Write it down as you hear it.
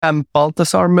I'm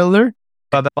Balthasar Müller,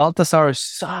 but Balthasar is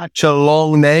such a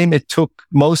long name. It took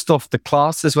most of the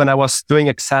classes when I was doing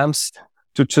exams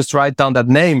to just write down that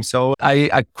name. So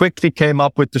I quickly came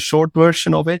up with the short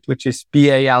version of it, which is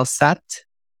Balz.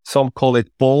 Some call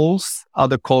it Balz,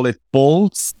 others call it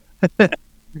Balz.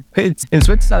 In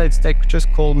Switzerland, they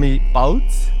just call me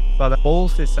Balz, but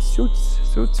Balz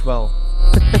suits well.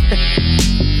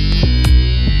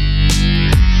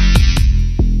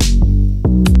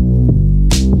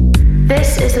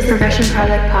 This is the Progression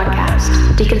Project Podcast,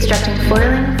 deconstructing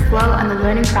foiling, flow, and the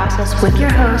learning process with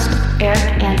your host, Eric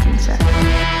Antonsen.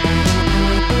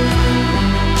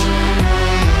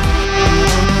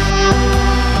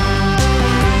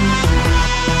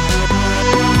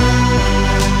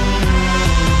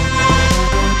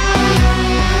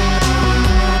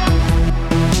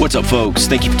 What's up, folks?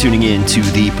 Thank you for tuning in to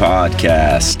the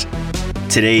podcast.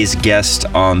 Today's guest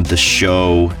on the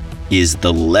show is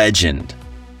the legend,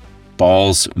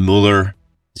 Balz Muller.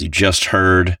 As you just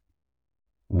heard,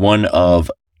 one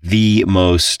of the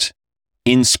most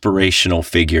inspirational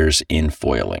figures in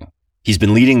foiling. He's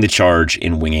been leading the charge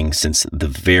in winging since the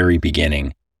very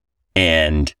beginning.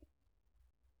 And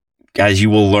as you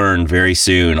will learn very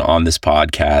soon on this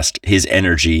podcast, his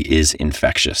energy is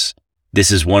infectious.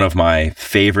 This is one of my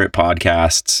favorite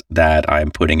podcasts that I'm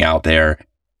putting out there.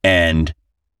 And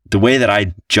the way that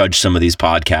I judge some of these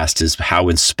podcasts is how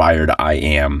inspired I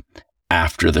am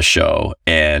after the show.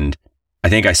 And I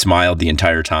think I smiled the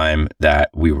entire time that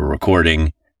we were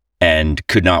recording and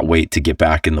could not wait to get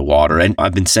back in the water. And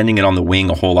I've been sending it on the wing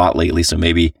a whole lot lately, so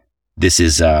maybe this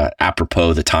is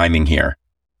apropos the timing here.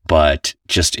 But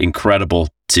just incredible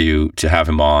to have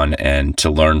him on and to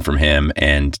learn from him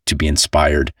and to be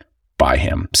inspired by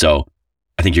him. So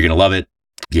I think you're going to love it.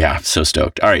 Yeah, so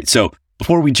stoked. All right. So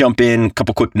before we jump in, a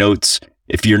couple quick notes.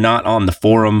 If you're not on the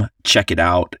forum, check it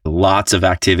out. Lots of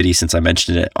activity since I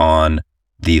mentioned it on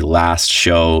the last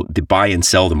show. The buy and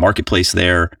sell, the marketplace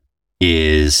there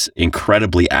is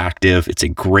incredibly active. It's a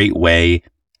great way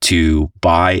to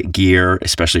buy gear,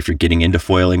 especially if you're getting into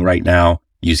foiling right now.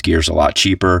 Used gear is a lot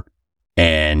cheaper.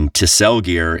 And to sell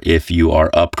gear if you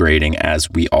are upgrading, as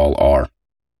we all are.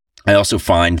 I also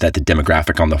find that the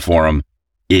demographic on the forum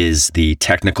is the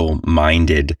technical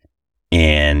minded,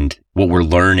 and what we're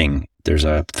learning. There's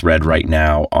a thread right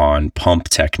now on pump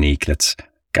technique that's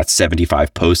got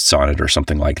 75 posts on it or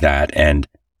something like that. And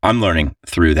I'm learning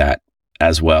through that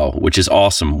as well, which is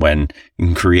awesome when you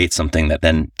can create something that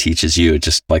then teaches you,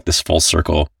 just like this full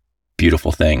circle,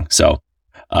 beautiful thing. So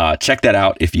check that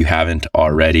out if you haven't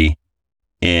already.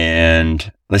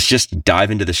 And let's just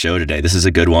dive into the show today. This is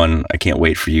a good one. I can't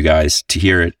wait for you guys to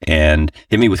hear it, and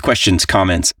hit me with questions,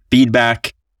 comments,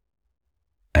 feedback,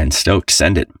 and stoked.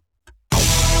 Send it.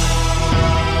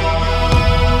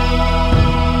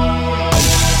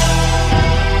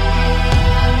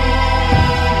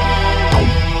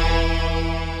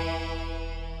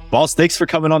 Balz, thanks for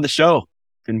coming on the show.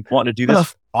 Been wanting to do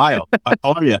this for a while.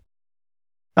 How are you?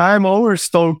 I'm always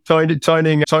stoked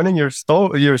joining your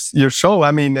show.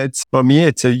 I mean, for me,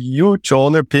 it's a huge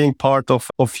honor being part of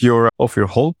your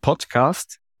whole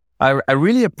podcast. I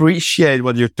really appreciate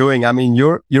what you're doing. I mean,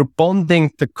 you're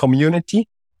bonding the community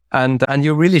and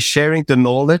you're really sharing the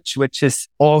knowledge, which is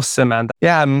awesome. And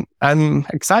yeah, I'm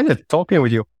excited talking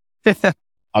with you.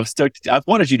 I'm stoked. I've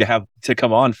wanted you to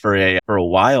come on for a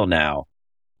while now,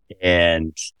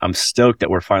 and I'm stoked that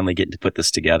we're finally getting to put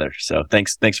this together. So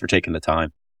thanks for taking the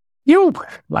time. You,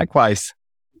 likewise.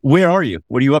 Where are you?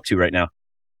 What are you up to right now?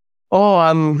 Oh,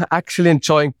 I'm actually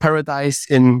enjoying paradise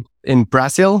in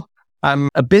Brazil. I'm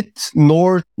a bit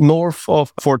north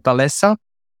of Fortaleza.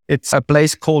 It's a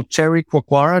place called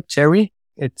Jericoacoara.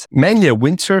 It's mainly a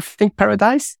windsurfing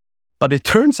paradise, but it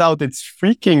turns out it's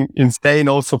freaking insane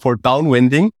also for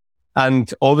downwinding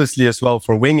and obviously as well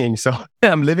for winging. So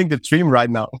I'm living the dream right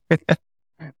now.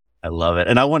 I love it.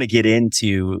 And I want to get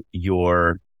into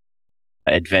your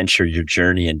adventure, your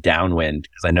journey in downwind,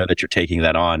 because I know that you're taking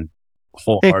that on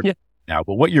wholeheartedly now.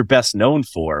 But what you're best known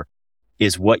for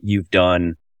is what you've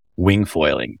done wing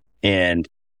foiling. And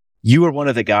you are one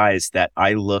of the guys that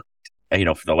I looked,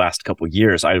 for the last couple of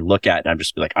years, I look at and I'm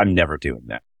just like, I'm never doing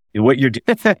that. And what you're doing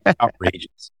is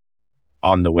outrageous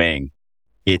on the wing.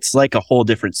 It's like a whole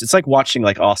different, it's like watching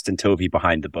like Austin Tovey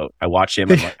behind the boat. I watch him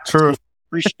and I'm like, true. I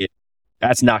appreciate it.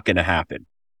 That's not going to happen.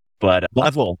 But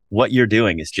level, what you're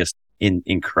doing is just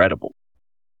incredible.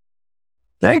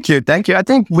 Thank you. I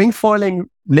think wing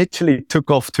foiling literally took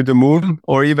off to the moon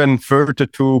or even further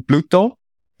to Pluto.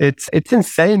 It's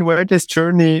insane where this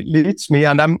journey leads me.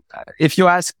 And if you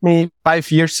ask me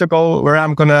 5 years ago where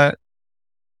I'm gonna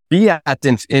be at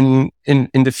in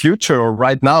the future or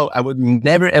right now, I would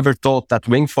never ever thought that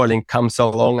wing foiling comes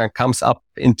along and comes up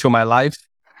into my life.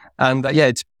 And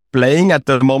it's playing at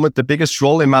the moment the biggest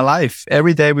role in my life.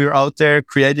 Every day we're out there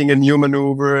creating a new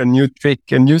maneuver, a new trick,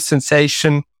 a new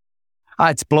sensation.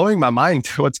 It's blowing my mind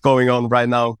what's going on right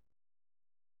now.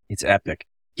 It's epic.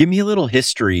 Give me a little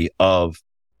history of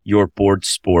your board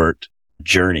sport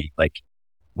journey, like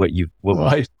what you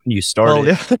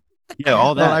started.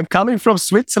 All that. Well, I'm coming from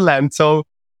Switzerland, so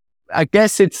I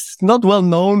guess it's not well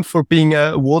known for being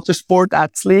a water sport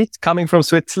athlete coming from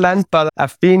Switzerland, but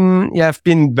I've been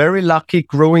very lucky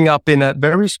growing up in a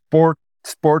very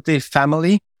sporty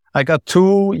family. I got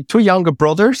two younger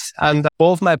brothers, and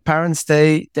both my parents,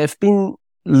 they've been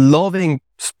loving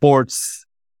sports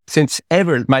since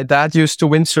ever. My dad used to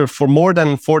windsurf for more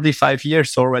than 45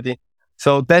 years already.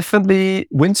 So definitely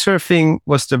windsurfing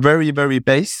was the very, very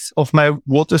base of my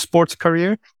water sports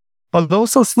career, but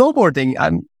also snowboarding.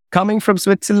 I'm coming from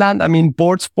Switzerland. I mean,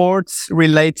 board sports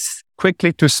relates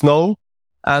quickly to snow,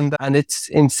 and it's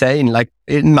insane. Like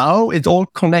now it all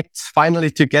connects finally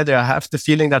together. I have the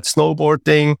feeling that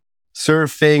snowboarding,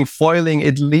 surfing, foiling,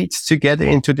 it leads together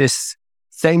into this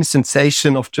same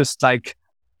sensation of just like,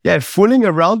 fooling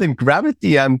around in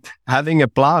gravity and having a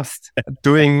blast,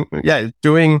 doing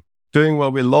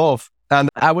what we love. And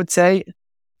I would say,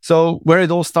 so where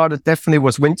it all started definitely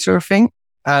was windsurfing.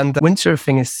 And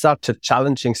windsurfing is such a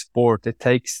challenging sport. It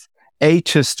takes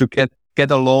ages to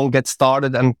get along, get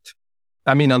started. And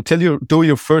I mean, until you do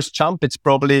your first jump, it's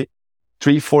probably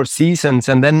 3-4 seasons.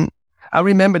 And then I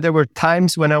remember there were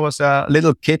times when I was a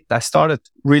little kid, I started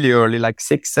really early, like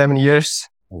 6-7 years.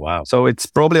 Wow. So it's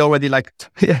probably already like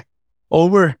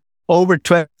over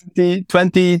 20,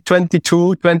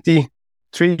 22,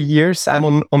 23 years I'm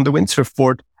on the windsurf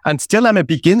board. And still I'm a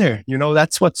beginner. You know,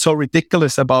 that's what's so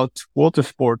ridiculous about water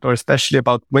sport, or especially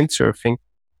about windsurfing.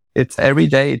 It's every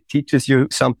day it teaches you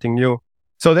something new.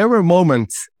 So there were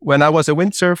moments when I was a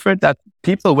windsurfer that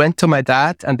people went to my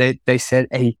dad and they said,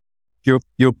 hey,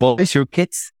 your boys, your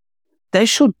kids, they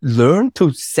should learn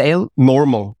to sail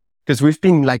normal, because we've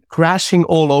been like crashing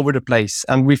all over the place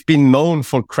and we've been known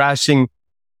for crashing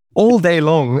all day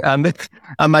long. And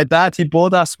my dad, he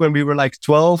bought us when we were like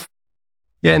 12.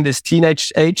 In this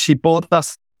teenage age, he bought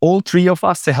us, all 3 of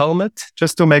us, a helmet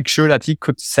just to make sure that he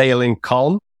could sail in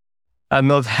calm and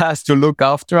not has to look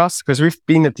after us, because we've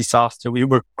been a disaster. We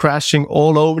were crashing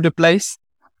all over the place.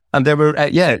 And there were,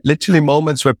 literally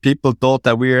moments where people thought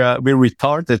that we're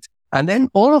retarded. And then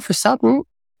all of a sudden,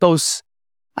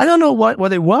 I don't know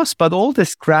what it was, but all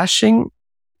this crashing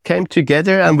came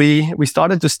together and we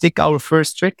started to stick our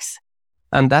first tricks.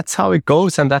 And that's how it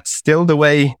goes. And that's still the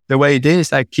way it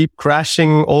is. I keep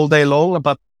crashing all day long,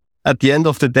 but at the end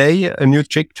of the day, a new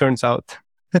trick turns out.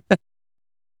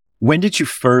 When did you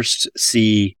first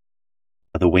see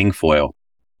the wing foil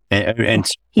and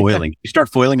foiling? You start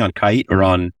foiling on kite or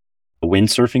on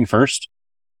windsurfing first?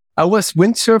 I was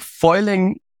windsurf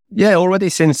foiling, already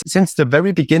since the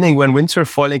very beginning. When windsurf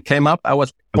foiling came up, I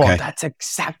was, that's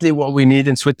exactly what we need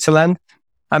in Switzerland.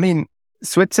 I mean,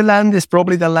 Switzerland is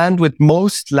probably the land with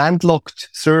most landlocked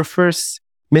surfers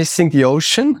missing the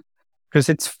ocean, because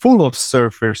it's full of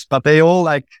surfers, but they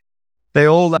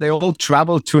all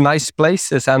travel to nice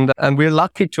places, and we're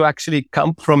lucky to actually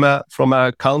come from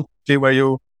a country where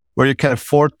you can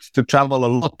afford to travel a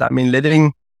lot. I mean,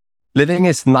 living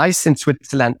is nice in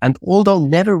Switzerland, and although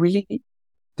never really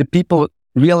the people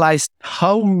realized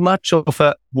how much of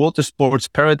a water sports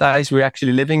paradise we're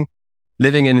actually living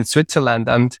in Switzerland.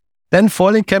 And then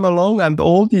foiling came along, and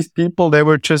all these people, they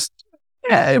were just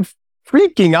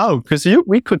freaking out, because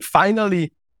we could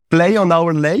finally play on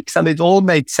our lakes and it all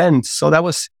made sense. So that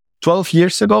was 12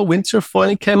 years ago. Windsurf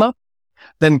foiling came up.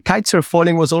 Then kitesurf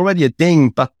foiling was already a thing,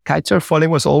 but kitesurf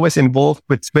foiling was always involved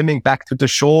with swimming back to the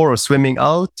shore or swimming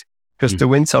out, because the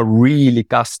winds are really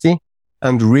gusty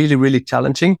and really, really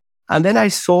challenging. And then I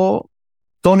saw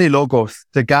Tony Logos,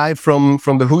 the guy from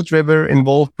the Hood River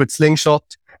involved with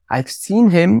slingshot. I've seen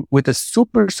him with a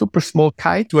super, super small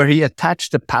kite where he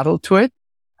attached a paddle to it.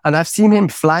 And I've seen him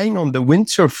flying on the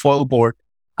windsurf foil board.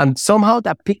 And somehow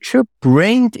that picture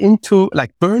burned into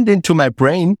my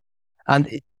brain.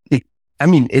 And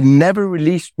it never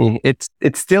released me. It's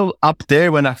still up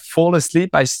there. When I fall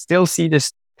asleep, I still see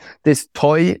this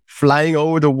toy flying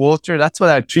over the water. That's what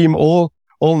I dream all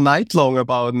night long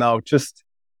about now. Just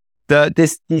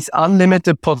these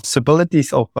unlimited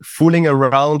possibilities of fooling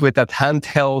around with that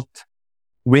handheld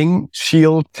wing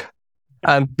shield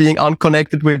and being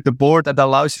unconnected with the board that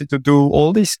allows you to do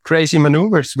all these crazy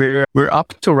maneuvers we're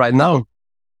up to right now.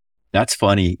 That's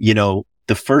funny. You know,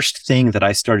 the first thing that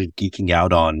I started geeking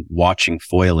out on watching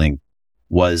foiling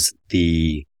was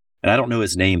and I don't know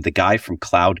his name, the guy from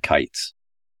Cloud Kites.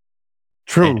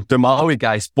 True. The Maui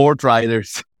guys, board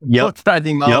riders. Yep. Board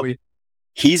riding Maui. Yep.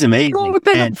 He's amazing. Oh,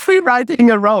 they're free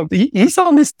riding around. He's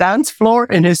on his dance floor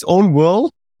in his own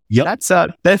world. Yep. That's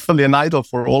definitely an idol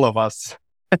for all of us.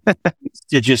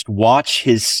 To just watch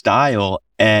his style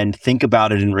and think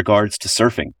about it in regards to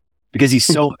surfing, because he's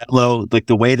so mellow. Like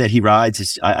the way that he rides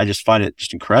is, I just find it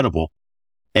just incredible.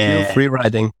 And free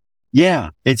riding. Yeah,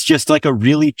 it's just like a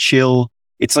really chill.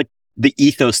 It's like the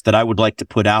ethos that I would like to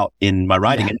put out in my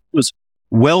riding. And it was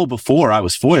well before I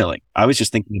was foiling. I was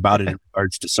just thinking about it in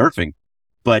regards to surfing,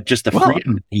 but just the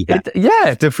freedom he had.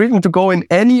 The freedom to go in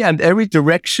any and every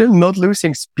direction, not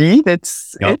losing speed.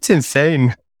 It's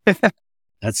insane.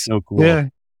 That's so cool. Yeah.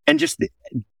 And just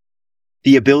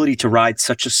the ability to ride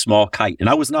such a small kite. And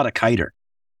I was not a kiter,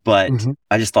 but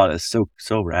I just thought it was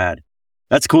so rad.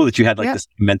 That's cool that you had this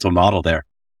mental model there.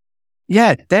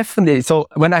 Yeah, definitely. So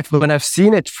when I've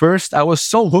seen it first, I was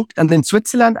so hooked. And in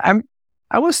Switzerland,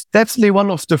 I was definitely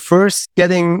one of the first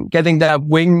getting that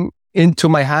wing into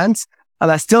my hands.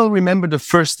 And I still remember the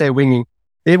first day winging.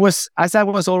 It was, as I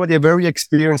was already a very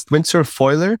experienced windsurf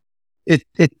foiler, it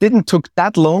didn't took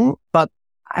that long, but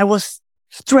I was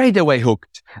straight away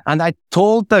hooked. And I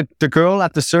told the girl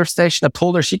at the surf station, I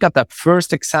told her she got that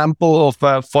first example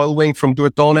of foil wing from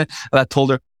Duetone. And I told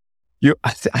her,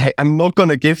 I'm not going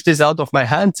to give this out of my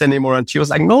hands anymore. And she was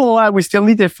like, no, we still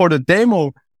need it for the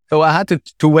demo. So I had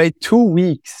to wait 2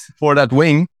 weeks for that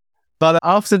wing. But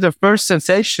after the first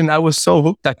sensation, I was so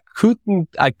hooked. I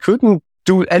couldn't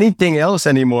do anything else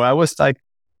anymore. I was like,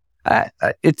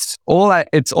 it's all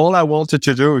I wanted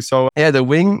to do. So yeah, the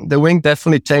wing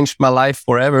definitely changed my life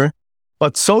forever.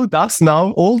 But so does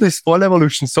now all this foil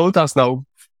evolution. So does now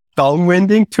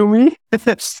downwinding to me.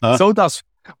 So does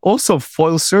also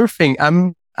foil surfing.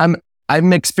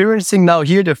 I'm experiencing now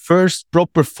here the first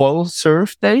proper foil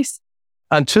surf days.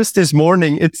 And just this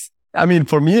morning,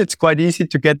 for me, it's quite easy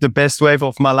to get the best wave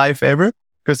of my life ever,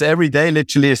 because every day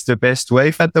literally is the best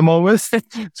wave at the moment.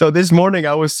 So this morning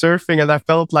I was surfing and I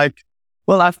felt like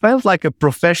a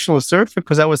professional surfer,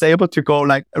 because I was able to go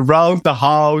like around the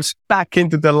house, back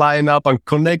into the lineup and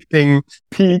connecting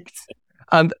peaks.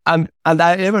 And I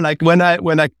ever like when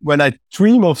I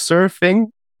dream of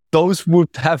surfing, those would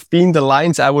have been the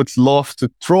lines I would love to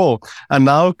draw. And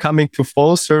now coming to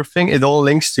foil surfing, it all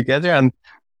links together. And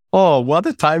oh, what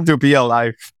a time to be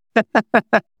alive.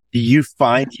 Do you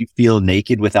find you feel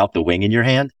naked without the wing in your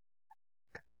hand?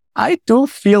 I do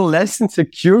feel less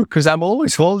insecure because I'm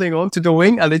always holding on to the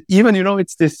wing. And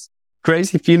it's this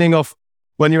crazy feeling of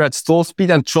when you're at stall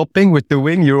speed and dropping with the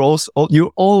wing, you're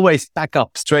always back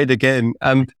up straight again.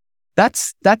 And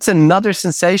that's another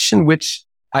sensation which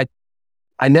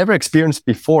I never experienced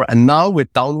before. And now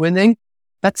with downwinding,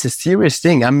 that's a serious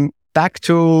thing. I'm back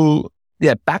to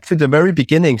the very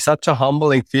beginning. Such a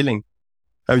humbling feeling,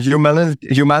 a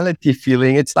humanity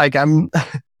feeling. It's like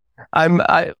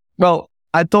I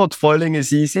thought foiling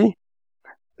is easy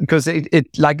because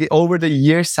it like over the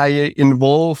years I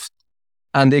involved,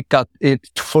 and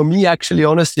for me, actually,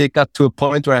 honestly, it got to a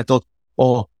point where I thought,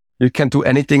 oh, you can do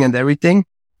anything and everything.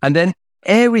 And then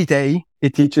every day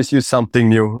it teaches you something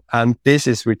new. And this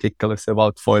is ridiculous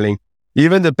about foiling.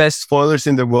 Even the best foilers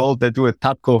in the world, they do a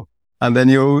taco. And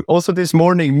then also this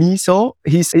morning, Miso,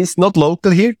 he's not local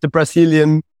here, the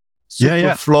Brazilian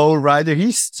super flow rider.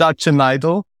 He's such an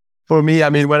idol for me.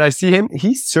 I mean, when I see him,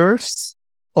 he surfs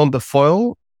on the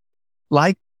foil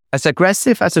like as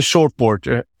aggressive as a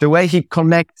shortboarder. The way he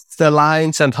connects the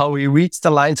lines and how he reads the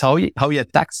lines, how he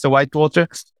attacks the whitewater.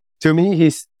 To me,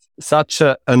 he's such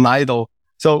an idol.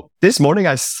 So this morning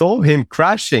I saw him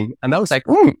crashing and I was like,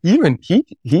 even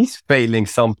he's failing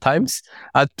sometimes.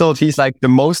 I thought he's like the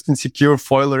most insecure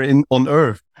foiler on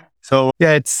earth. So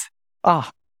yeah, it's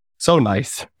so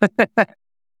nice.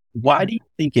 Why do you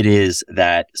think it is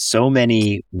that so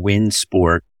many wind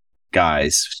sport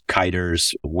guys,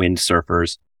 kiters,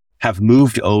 windsurfers have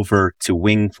moved over to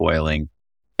wing foiling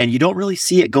and you don't really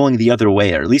see it going the other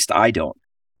way, or at least I don't?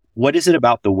 What is it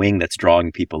about the wing that's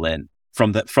drawing people in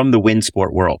from the wind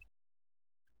sport world?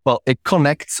 Well, it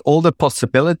connects all the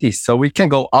possibilities. So we can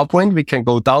go upwind, we can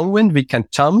go downwind, we can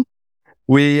jump.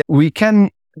 We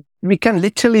can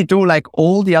literally do like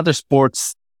all the other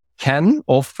sports can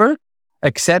offer,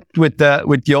 except with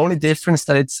the only difference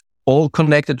that it's all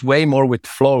connected way more with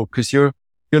flow, because you're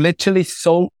literally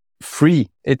so free.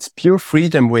 It's pure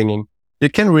freedom winging. You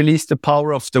can release the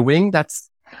power of the wing. That's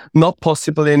not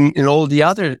possible in all the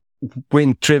other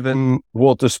wind-driven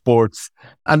water sports.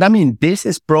 And I mean, this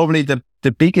is probably the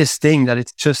the biggest thing, that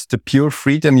it's just the pure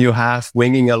freedom you have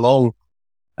winging alone.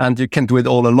 And you can do it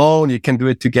all alone. You can do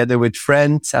it together with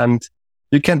friends, and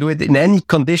you can do it in any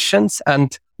conditions.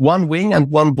 And one wing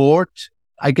and one board,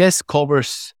 I guess,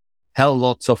 covers hell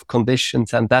lots of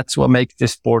conditions. And that's what makes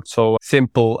this sport so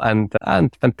simple and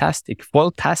fantastic.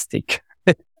 Fantastic.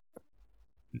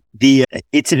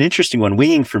 It's an interesting one.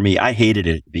 Winging for me, I hated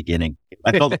it at the beginning.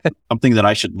 I felt something that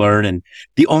I should learn. And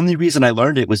the only reason I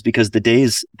learned it was because the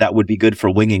days that would be good for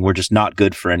winging were just not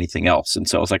good for anything else. And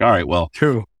so I was like, all right, well,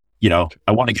 true.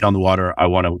 I want to get on the water. I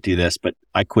want to do this, but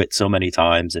I quit so many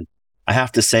times. And I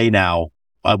have to say now,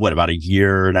 about a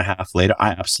year and a half later,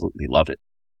 I absolutely love it.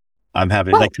 I'm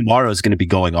having tomorrow is going to be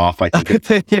going off. I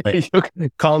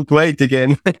think. Can't wait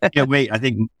again. Yeah, wait. I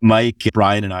think Mike,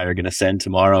 Brian, and I are going to send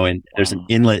tomorrow, and there's an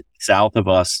inlet south of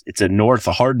us. It's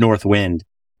a hard north wind,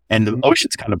 and the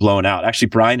ocean's kind of blowing out. Actually,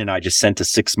 Brian and I just sent a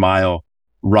 6-mile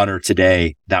runner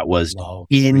today. That was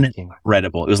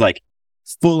incredible. It was like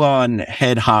full on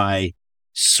head high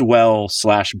swell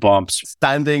 / bumps,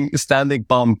 standing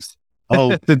bumps.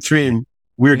 Oh, the dream.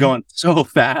 We were going so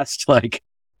fast, like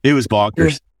it was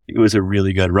bonkers. It was a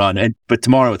really good run. But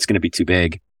tomorrow it's going to be too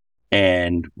big.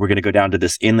 And we're going to go down to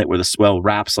this inlet where the swell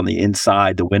wraps on the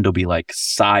inside. The wind will be like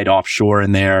side offshore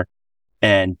in there.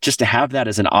 And just to have that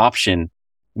as an option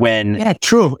when... Yeah,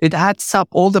 true. It adds up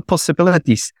all the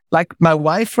possibilities. Like my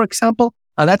wife, for example,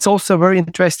 and that's also a very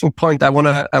interesting point. I want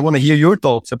to hear your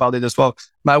thoughts about it as well.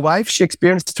 My wife, she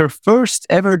experienced her first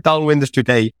ever downwinder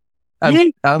today.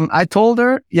 And I told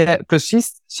her, because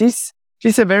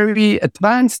she's a very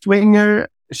advanced winger.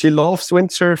 She loves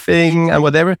windsurfing and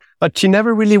whatever, but she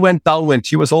never really went downwind.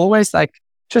 She was always like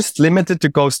just limited to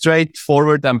go straight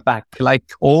forward and back,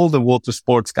 like all the water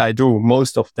sports guys do,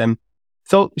 most of them.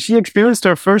 So she experienced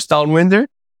her first downwinder.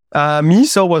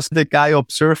 Miso was the guy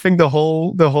observing the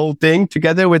whole thing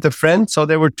together with a friend. So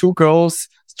there were two girls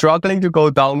struggling to go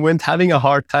downwind, having a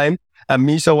hard time. And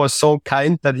Miso was so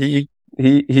kind that he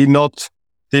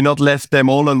not left them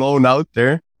all alone out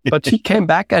there. But she came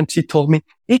back and she told me,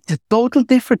 it's a total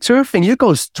different surfing. You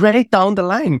go straight down the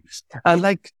line. And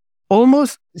like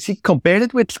almost, she compared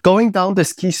it with going down the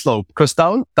ski slope. Because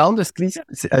down the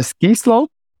ski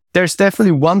slope, there's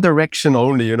definitely one direction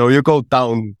only. You go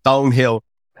downhill.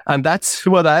 And that's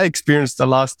what I experienced the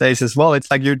last days as well.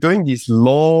 It's like you're doing these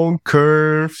long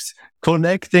curves,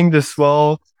 connecting the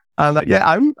swell. And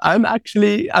I'm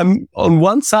on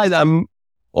one side, I'm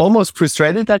almost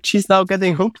frustrated that she's now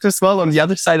getting hooked as well. On the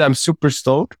other side, I'm super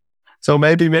stoked. So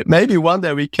maybe one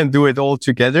day we can do it all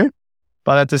together.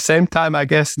 But at the same time, I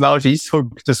guess now she's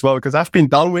hooked as well, because I've been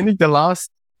downwinding the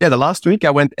last week.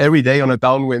 I went every day on a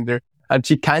downwinder, and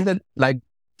she kind of like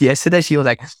yesterday, she was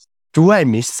like, do I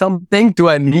miss something? Do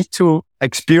I need to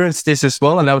experience this as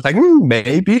well? And I was like,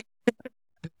 maybe.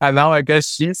 And now I guess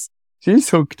she's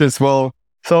hooked as well.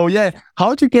 So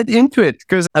how to get into it?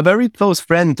 Because a very close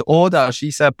friend, Oda,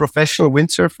 she's a professional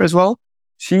windsurfer as well.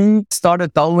 She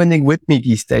started downwinding with me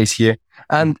these days here.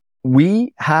 And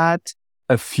we had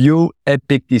a few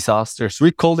epic disasters.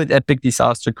 We called it epic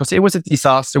disaster because it was a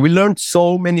disaster. We learned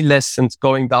so many lessons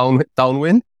going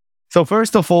downwind. So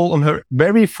first of all, on her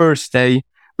very first day,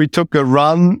 we took a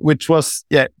run, which was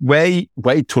way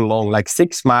too long, like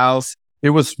 6 miles.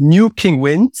 It was nuking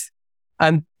winds.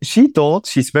 And she thought,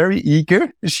 she's very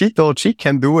eager. She thought she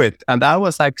can do it. And I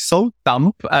was like so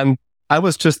dumb. And I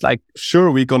was just like,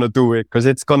 sure, we're going to do it because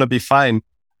it's going to be fine.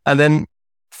 And then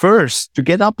first, to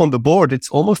get up on the board, it's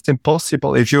almost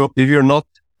impossible if you're not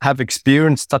have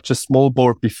experienced such a small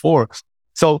board before.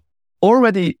 So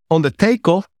already on the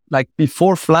takeoff, like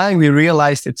before flying, we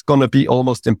realized it's going to be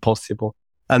almost impossible.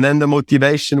 And then the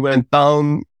motivation went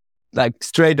down like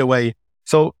straight away.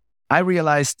 So I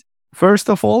realized, first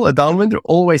of all, a downwinder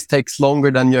always takes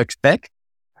longer than you expect.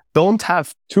 Don't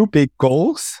have too big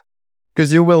goals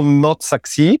because you will not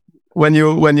succeed when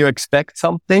you expect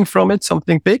something from it,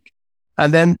 something big.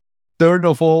 And then third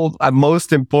of all, and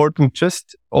most important,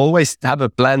 just always have a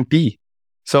plan B.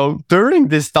 So during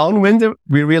this downwinder,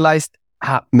 we realized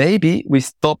maybe we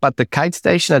stop at the kite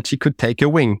station and she could take a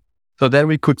wing. So then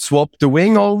we could swap the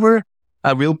wing over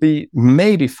and we'll be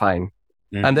maybe fine.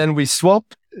 Mm. And then we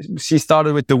swapped. She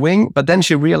started with the wing, but then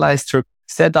she realized her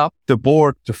setup, the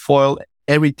board, the foil,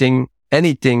 anything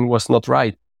was not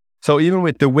right. So even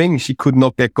with the wing, she could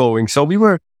not get going. So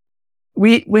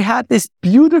we had this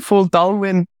beautiful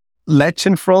downwind ledge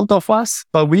in front of us,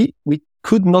 but we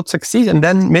could not succeed. And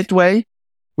then midway,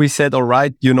 we said, all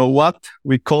right, you know what?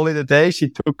 We call it a day. She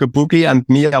took a boogie and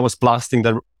I was blasting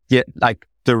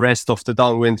the rest of the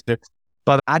downwind.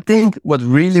 But I think what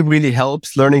really, really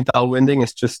helps learning downwinding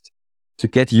is just to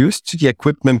get used to the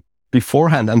equipment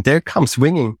beforehand. And there comes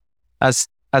winging. As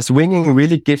winging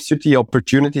really gives you the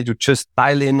opportunity to just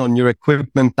dial in on your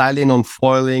equipment, dial in on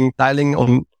foiling, dialing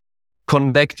on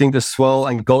connecting the swell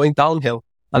and going downhill.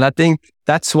 And I think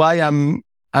that's why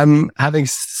I'm having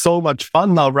so much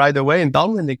fun now right away in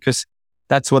downwinding, because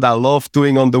that's what I love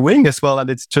doing on the wing as well. And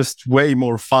it's just way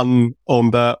more fun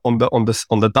on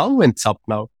the downwind sub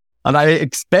now. And I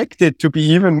expect it to be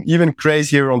even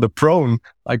crazier on the prone.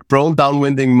 Like prone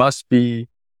downwinding must be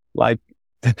like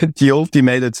the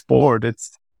ultimate sport.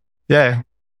 Yeah.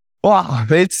 Wow.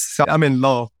 I'm in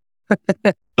love.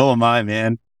 So am I,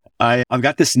 man. I've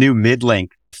got this new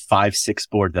mid-length 5-6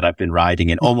 board that I've been riding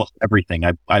in almost everything.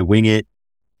 I wing it.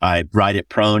 I ride it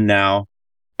prone now.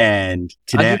 And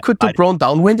today. You could do prone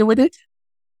downwind with it?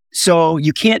 So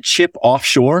you can't chip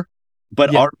offshore,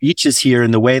 but our beaches here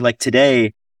in the way, like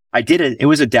today, it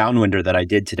was a downwinder that I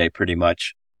did today pretty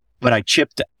much, but I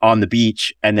chipped on the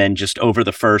beach and then just over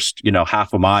the first,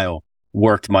 half a mile,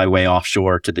 worked my way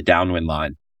offshore to the downwind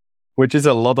line. Which is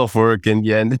a lot of work in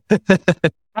the end.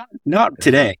 Not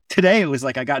today. Today it was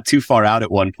like I got too far out at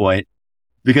one point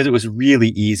because it was really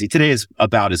easy. Today is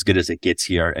about as good as it gets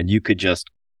here, and you could just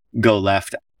go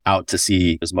left out to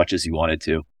sea as much as you wanted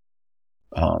to.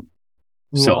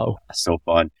 So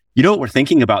fun. You know what we're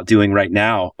thinking about doing right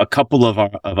now? A couple of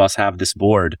us have this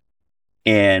board,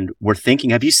 and we're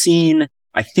thinking, have you seen,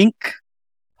 I think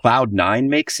Cloud9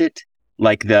 makes it,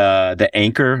 like the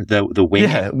anchor, the wing?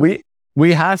 Yeah,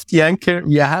 we have the anchor.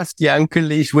 You have the anchor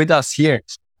leash with us here.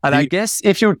 And I guess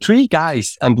if you're 3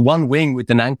 guys and 1 wing with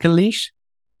an anchor leash,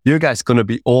 you guys going to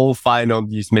be all fine on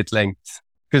these mid-lengths.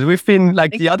 Because we've been,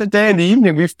 like the other day in the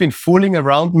evening, we've been fooling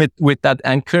around with that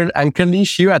anchor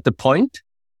leash here at the point.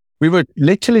 We were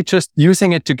literally just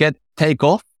using it to take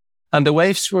off. And the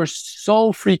waves were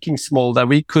so freaking small that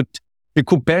we could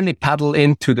barely paddle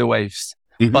into the waves.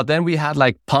 Mm-hmm. But then we had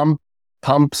like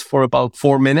pumps for about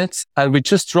 4 minutes, and we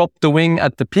just dropped the wing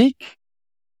at the peak.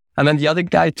 And then the other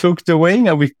guy took the wing,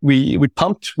 and we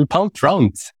pumped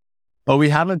rounds. But we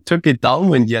haven't took it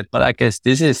downwind yet. But I guess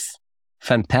this is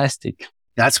fantastic.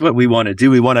 That's what we want to do.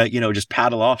 We want to, just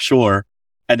paddle offshore,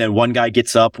 and then one guy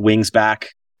gets up, wings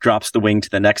back, drops the wing to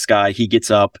the next guy. He gets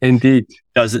up, indeed,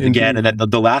 does it again, and then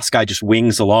the last guy just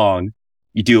wings along.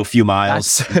 You do a few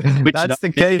miles. That's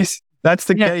the case. That's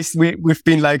the case. We've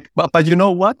been like, but you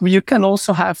know what? You can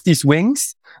also have these wing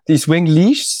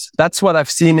leashes. That's what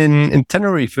I've seen in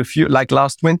Tenerife like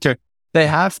last winter. They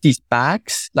have these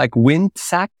bags, like wind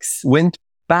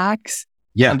bags.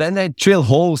 Yeah. And then they drill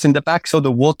holes in the back so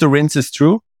the water rinses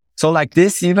through. So like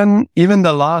this, even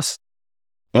the last.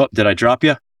 Oh, did I drop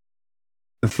you?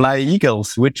 The fly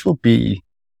eagles, which would be,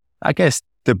 I guess,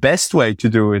 the best way to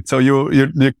do it. So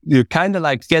you kind of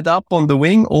like get up on the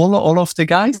wing, all of the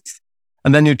guys,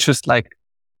 and then you just like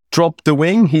drop the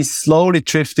wing. He's slowly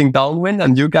drifting downwind,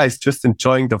 and you guys just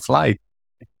enjoying the flight.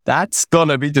 That's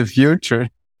gonna be the future.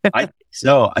 I think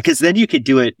so, because then you could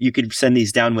do it. You could send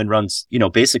these downwind runs,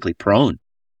 basically prone.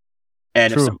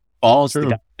 And if some falls,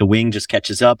 the wing just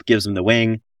catches up, gives them the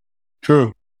wing.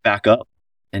 True. Back up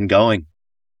and going.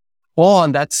 Oh,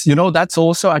 and that's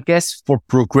also, I guess, for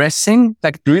progressing,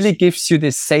 that really gives you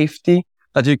this safety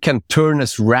that you can turn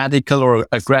as radical or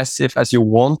aggressive as you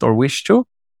want or wish to.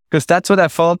 Because that's what I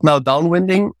felt now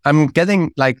downwinding. I'm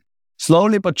getting like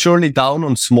slowly but surely down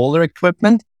on smaller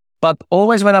equipment. But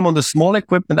always when I'm on the small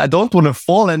equipment, I don't want to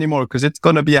fall anymore because it's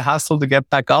going to be a hassle to get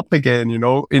back up again,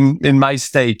 in my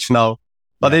stage now.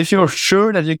 But if you're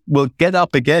sure that you will get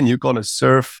up again, you're going to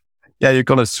surf. Yeah, you're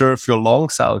going to surf your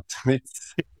longs out.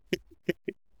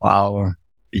 Wow.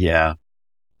 Yeah.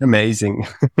 Amazing.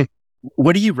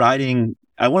 What are you riding?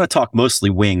 I want to talk mostly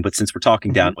wing, but since we're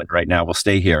talking downwind right now, we'll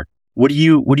stay here. What are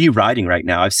you riding right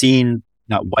now? I've seen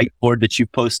that whiteboard that you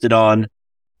posted on.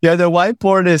 Yeah, the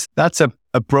whiteboard that's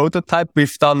a prototype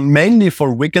we've done mainly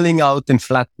for wiggling out in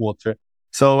flat water.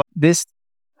 So this,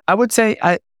 I would say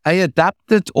I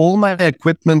adapted all my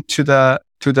equipment to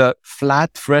the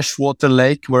flat freshwater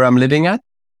lake where I'm living at,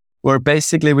 where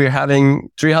basically we're having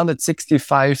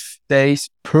 365 days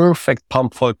perfect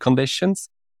pump foil conditions.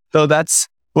 So that's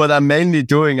what I'm mainly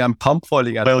doing. I'm pump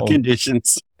foiling at home.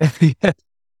 Conditions.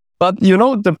 But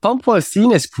the pump foil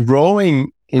scene is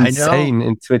growing insane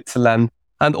in Switzerland.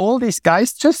 And all these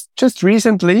guys just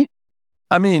recently,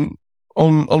 I mean,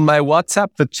 on my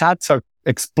WhatsApp, the chats are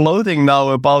exploding now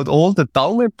about all the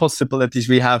downwind possibilities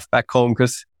we have back home.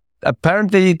 Because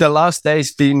apparently the last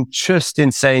day's been just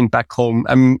insane back home.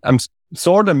 I'm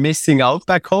sort of missing out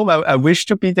back home. I wish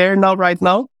to be there right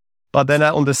now. But then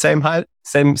on the same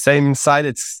side,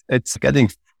 it's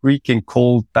getting freaking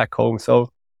cold back home.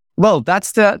 So Well,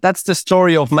 that's the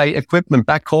story of my equipment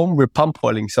back home. We're pump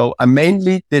foiling. So I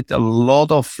mainly did a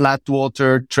lot of flat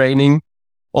water training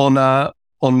on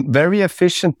very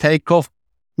efficient takeoff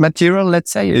material.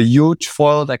 Let's say a huge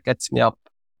foil that gets me up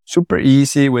super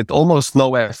easy with almost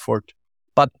no effort.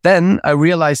 But then I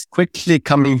realized quickly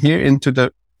coming here into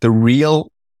the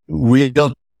real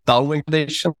downwind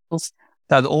conditions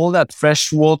that all that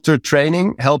freshwater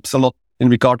training helps a lot in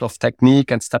regard of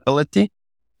technique and stability.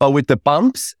 But with the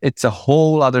bumps, it's a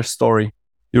whole other story.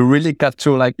 You really got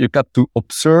to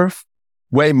observe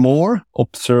way more,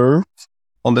 observe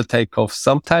on the takeoff.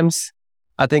 Sometimes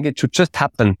I think it should just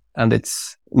happen and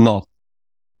it's not.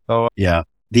 So yeah.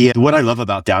 What I love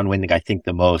about downwinding, I think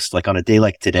the most, like on a day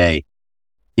like today,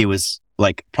 it was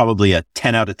like probably a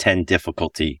 10 out of 10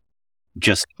 difficulty.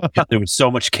 Just there was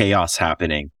so much chaos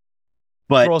happening.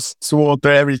 But cross water,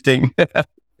 everything.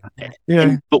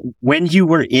 Yeah. But when you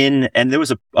were in, and there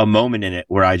was a moment in it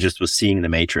where I just was seeing the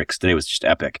Matrix, that it was just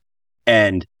epic.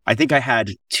 And I think I had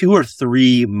 2 or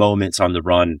 3 moments on the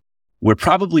run where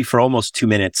probably for almost 2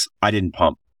 minutes, I didn't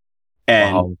pump.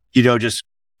 And, just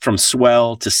from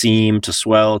swell to seam to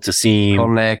swell to seam.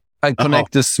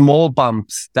 Connect the small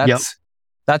bumps.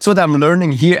 That's what I'm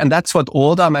learning here. And that's what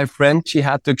Oda, my friend, she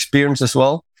had to experience as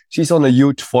well. She's on a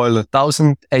huge foil,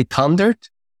 1,800.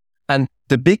 And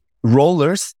the big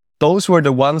rollers, those were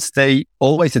the ones they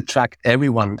always attract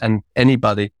everyone and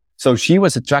anybody. So she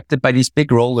was attracted by these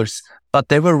big rollers, but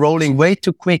they were rolling way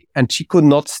too quick and she could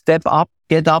not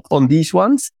get up on these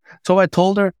ones. So I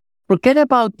told her, forget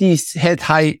about these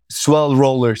head-high swell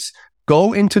rollers.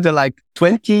 Go into the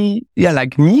 20,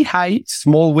 knee-high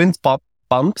small wind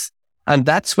bumps. And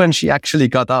that's when she actually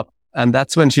got up. And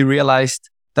that's when she realized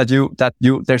that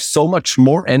there's so much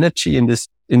more energy in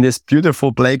this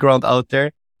beautiful playground out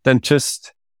there than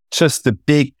just the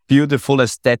big, beautiful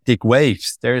aesthetic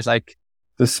waves. There's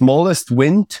the smallest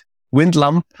wind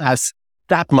lump has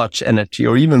that much energy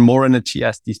or even more energy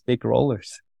as these big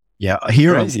rollers. Yeah.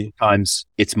 Here, sometimes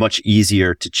it's much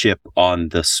easier to chip on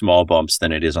the small bumps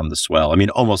than it is on the swell. I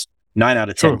mean, almost 9 out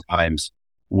of 10 times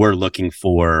we're looking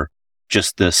for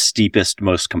just the steepest,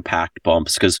 most compact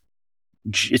bumps because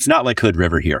it's not like Hood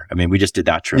River here. I mean, we just did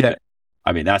that trip. Yeah.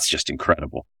 I mean, that's just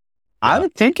incredible.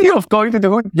 I'm thinking of going to the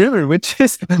Hood River, which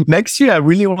is next year. I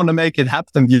really want to make it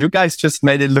happen. You guys just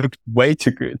made it look way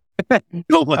too good.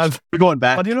 We're going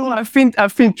back. But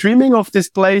I've been dreaming of this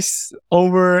place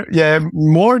over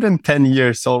more than 10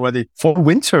 years already for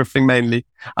windsurfing mainly.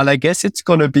 And I guess it's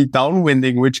going to be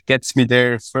downwinding, which gets me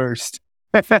there first.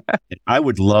 I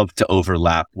would love to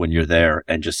overlap when you're there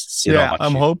and just sit on.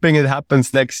 I'm hoping it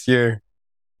happens next year.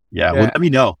 Yeah. Well, let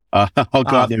me know. I'll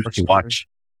go out there to watch.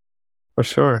 For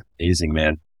sure. Amazing,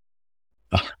 man.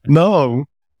 No.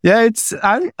 Yeah,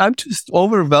 I'm just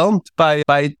overwhelmed by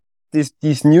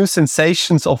these new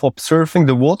sensations of observing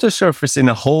the water surface in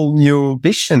a whole new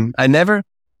vision. I never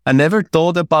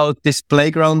thought about this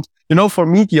playground. For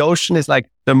me, the ocean is like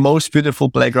the most beautiful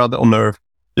playground on earth.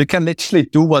 You can literally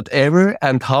do whatever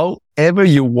and however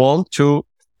you want to.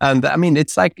 And I mean,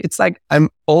 it's like I'm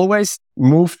always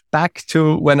moved back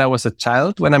to when I was a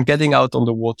child, when I'm getting out on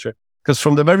the water. Because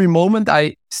from the very moment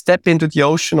I step into the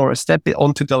ocean or step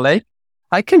onto the lake,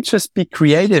 I can just be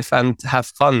creative and have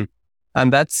fun.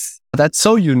 And that's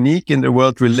so unique in the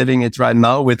world we're living it right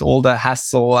now with all the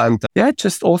hassle and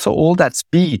just also all that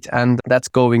speed and that's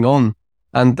going on.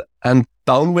 And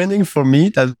downwinding for me,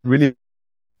 that really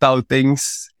down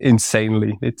things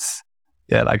insanely. It's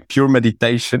like pure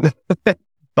meditation.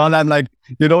 But I'm like,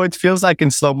 it feels like in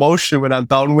slow motion when I'm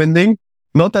downwinding.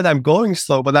 Not that I'm going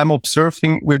slow, but I'm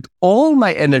observing with all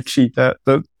my energy,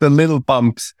 the little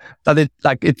bumps that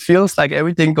it feels like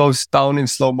everything goes down in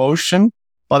slow motion,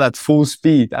 but at full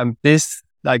speed. And this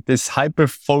hyper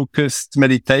focused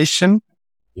meditation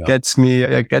gets me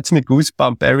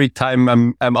goosebump every time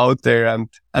I'm out there.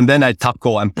 And then I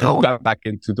tackle and go back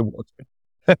into the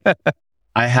water.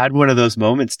 I had one of those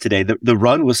moments today. The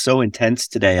run was so intense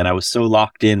today and I was so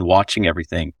locked in watching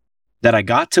everything that I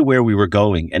got to where we were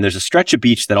going and there's a stretch of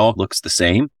beach that all looks the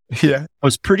same. Yeah. I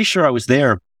was pretty sure I was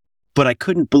there, but I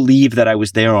couldn't believe that I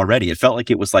was there already. It felt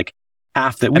like it was like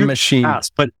half that machine.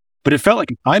 Past, but it felt like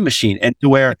a time machine. And to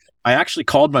where I actually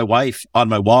called my wife on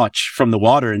my watch from the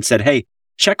water and said, "Hey,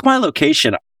 check my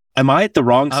location. Am I at the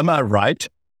wrong spot? Am I right?"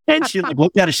 And she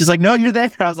looked at it. She's like, "No, you're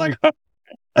there." I was like,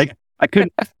 I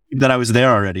couldn't believe that I was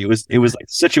there already. It was like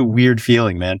such a weird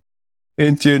feeling, man.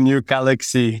 Into a new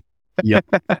galaxy. Yeah.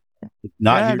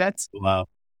 Wow.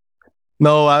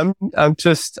 No, I'm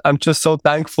just so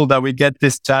thankful that we get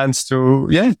this chance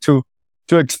to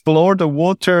explore the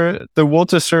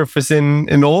water surface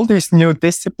in all these new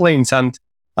disciplines. And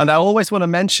And I always want to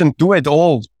mention, do it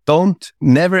all. Don't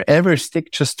never ever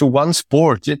stick just to one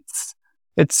sport.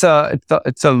 It's a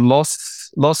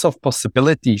loss of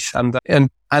possibilities.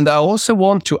 And I also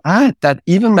want to add that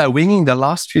even my winging the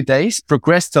last few days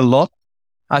progressed a lot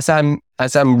as I'm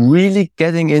really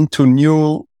getting into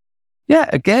new. Yeah,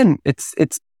 again,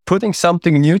 it's putting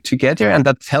something new together, and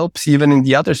that helps even in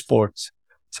the other sports.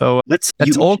 So let's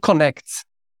all connect.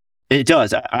 It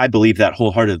does. I believe that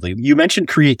wholeheartedly. You mentioned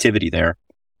creativity there,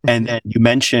 and then you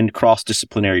mentioned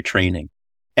cross-disciplinary training.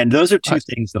 And those are two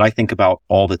things that I think about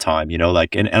all the time, you know,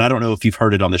 like, and I don't know if you've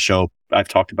heard it on the show. I've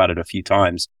talked about it a few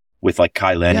times with like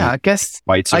Kai Lenny. Yeah, I guess,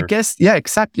 yeah,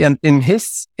 exactly. And in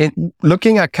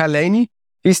looking at Kai Lenny,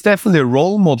 he's definitely a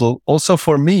role model also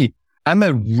for me. I'm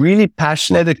a really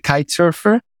passionate kite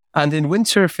surfer. And in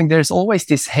windsurfing, there's always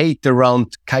this hate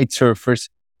around kite surfers,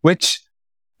 which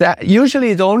that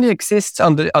usually it only exists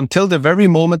until the very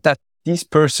moment that these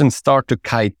persons start to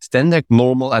kite. Then they're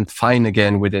normal and fine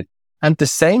again with it. And the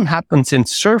same happens in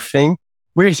surfing.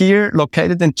 We're here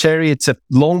located in Cherry. It's a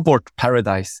longboard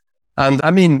paradise. And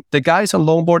I mean, the guys on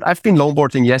longboard, I've been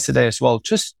longboarding yesterday as well,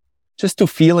 just to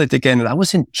feel it again. And I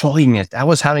was enjoying it. I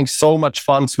was having so much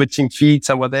fun switching feeds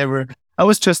and whatever. I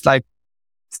was just like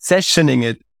sessioning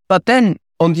it. But then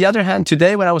on the other hand,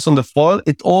 today when I was on the foil,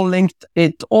 it all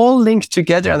linked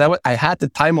together. And I had the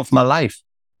time of my life.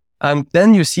 And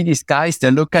then you see these guys,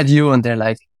 they look at you and they're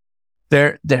like,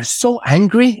 they're so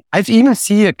angry. I've even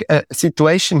seen a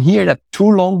situation here that two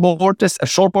longboarders, a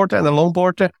shortboarder and a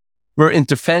longboarder, were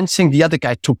interfencing. The other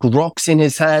guy took rocks in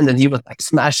his hand and he was like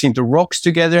smashing the rocks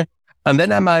together. And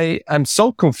then I'm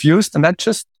so confused. And I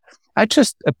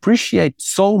just appreciate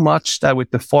so much that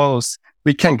with the foils,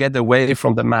 we can get away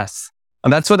from the mass.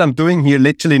 And that's what I'm doing here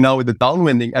literally now with the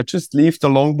downwinding. I just leave the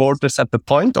longboarders at the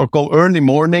point or go early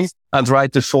morning and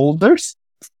ride the shoulders.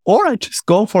 Or I just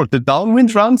go for the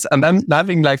downwind runs and I'm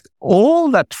having like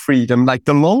all that freedom, like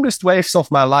the longest waves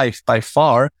of my life by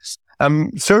far.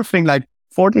 I'm surfing like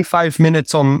 45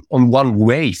 minutes on one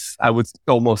wave, I would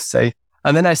almost say.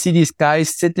 And then I see these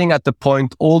guys sitting at the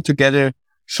point all together,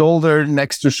 shoulder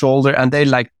next to shoulder, and they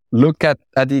like look at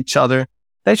each other.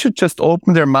 They should just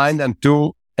open their mind and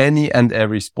do any and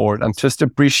every sport and just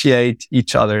appreciate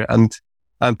each other and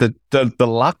the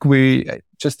luck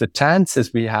just the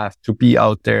chances we have to be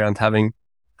out there and having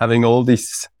all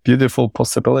these beautiful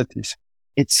possibilities.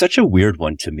 It's such a weird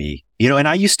one to me, you know, and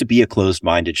I used to be a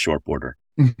closed-minded shortboarder.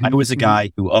 I was a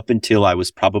guy who up until I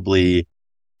was probably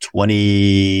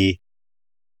probably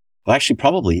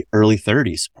early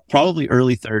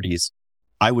 30s,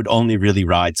 I would only really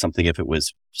ride something if it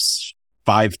was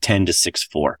 5'10" to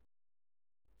 6'4".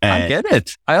 I get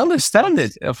it. I understand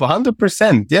it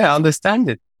 100%. Yeah, I understand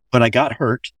it. But I got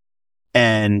hurt.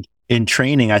 And in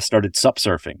training, I started sup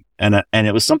surfing and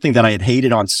it was something that I had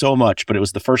hated on so much, but it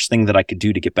was the first thing that I could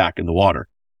do to get back in the water.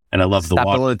 And I love the water.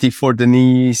 Stability for the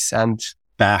knees and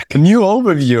back. A new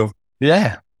overview.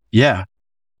 Yeah. Yeah.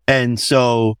 And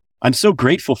so I'm so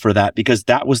grateful for that because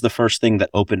that was the first thing that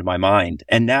opened my mind.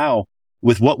 And now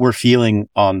with what we're feeling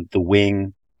on the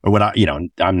wing or what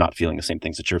I'm not feeling the same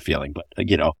things that you're feeling, but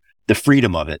the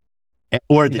freedom of it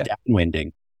or the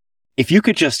downwinding, if you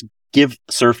could just give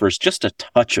surfers just a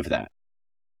touch of that,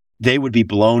 they would be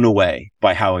blown away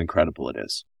by how incredible it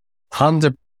is.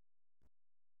 100%.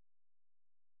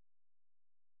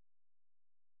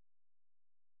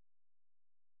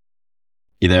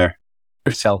 You there?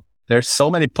 Yourself. There's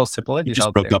so many possibilities. You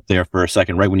just broke up there for a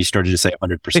second, right when you started to say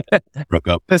 100%. Broke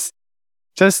up.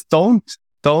 Just don't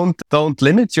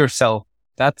limit yourself.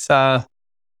 That's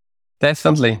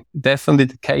definitely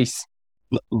the case.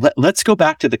 Let's go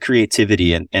back to the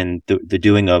creativity and the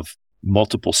doing of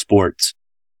multiple sports.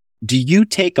 Do you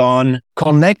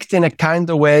connect in a kind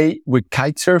of way with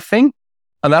kite surfing?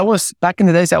 And back in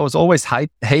the days, I was always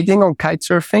hating on kite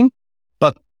surfing.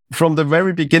 But from the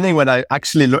very beginning, when I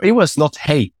actually learned, it was not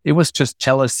hate. It was just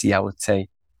jealousy, I would say.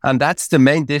 And that's the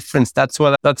main difference. That's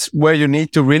where you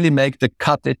need to really make the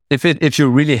cut. If you're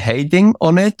really hating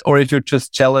on it, or if you're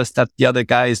just jealous that the other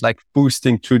guy is like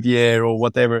boosting through the air or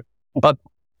whatever. But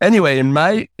anyway, in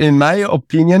my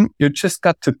opinion, you just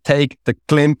got to take the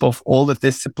glimpse of all the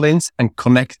disciplines and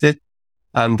connect it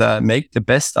and make the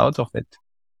best out of it.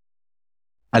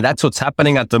 And that's what's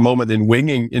happening at the moment in wing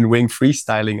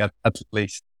freestyling at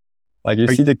least. Like you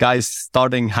see the guys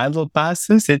starting handle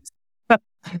passes.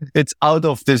 It's out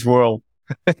of this world.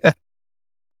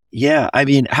 Yeah. I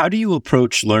mean, how do you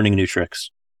approach learning new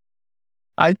tricks?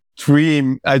 I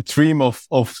dream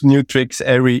of new tricks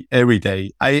every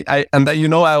day. I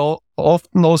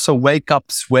often also wake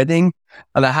up sweating,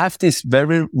 and I have these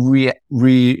very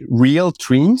real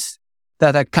dreams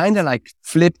that I kind of like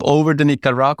flip over the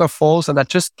Nicaragua Falls and I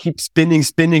just keep spinning.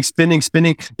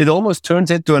 It almost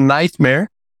turns into a nightmare,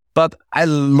 but I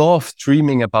love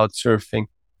dreaming about surfing.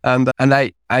 And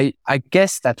I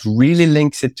guess that really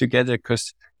links it together,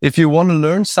 because if you want to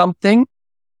learn something,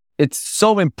 it's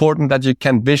so important that you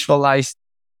can visualize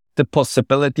the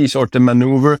possibilities or the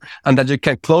maneuver, and that you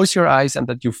can close your eyes and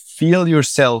that you feel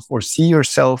yourself or see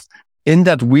yourself in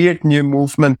that weird new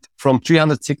movement from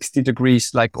 360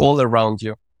 degrees, like all around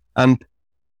you. And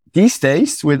these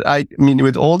days, with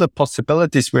all the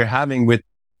possibilities we're having with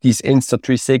these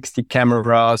Insta360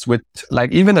 cameras, with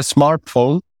like even a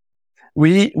smartphone,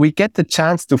 we get the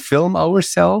chance to film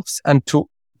ourselves and to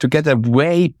get a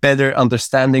way better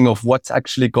understanding of what's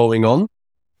actually going on.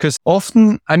 Because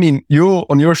often, you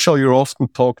on your show, you're often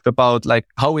talked about like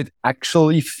how it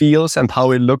actually feels and how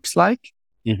it looks like.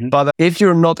 Mm-hmm. But if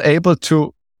you're not able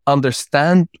to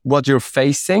understand what you're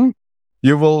facing,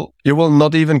 you will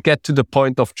not even get to the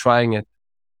point of trying it.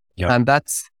 Yep. And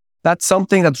that's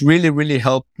something that really, really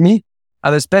helped me.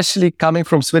 And especially coming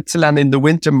from Switzerland in the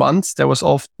winter months, there was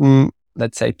often,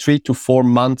 let's say 3 to 4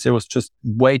 months, it was just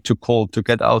way too cold to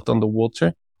get out on the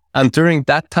water. And during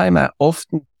that time, I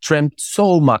often dreamt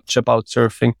so much about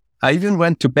surfing. I even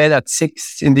went to bed at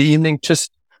 6 in the evening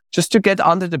just to get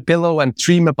under the pillow and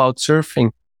dream about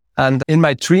surfing. And in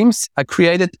my dreams, I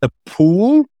created a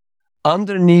pool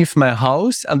underneath my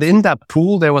house. And in that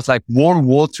pool, there was like warm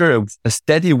water, a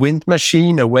steady wind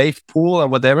machine, a wave pool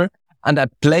and whatever. And I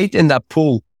played in that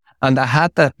pool. And I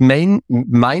had that main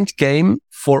mind game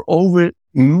for over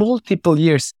multiple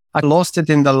years. I lost it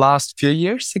in the last few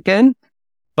years again.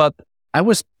 But I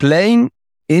was playing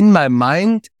in my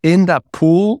mind, in that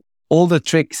pool, all the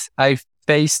tricks I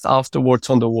faced afterwards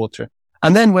on the water.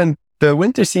 And then when the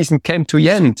winter season came to the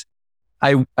end,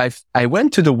 I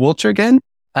went to the water again,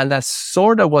 and I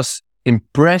sort of was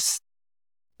impressed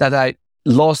that I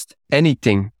lost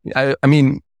anything. I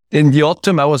mean, in the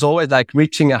autumn, I was always like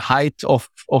reaching a height of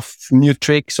new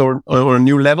tricks or a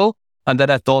new level. And then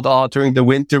I thought, during the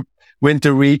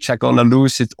winter reach, I'm going to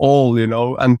lose it all,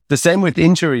 and the same with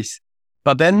injuries.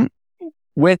 But then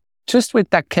with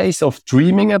that case of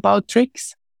dreaming about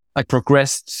tricks, I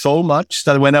progressed so much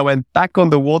that when I went back on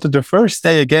the water the first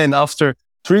day again, after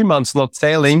 3 months not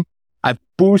sailing, I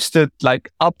boosted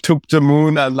like up to the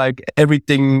moon, and like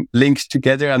everything links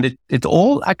together, and it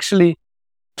all actually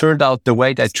turned out the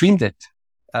way that I dreamed it.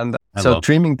 And so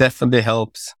dreaming definitely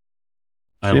helps.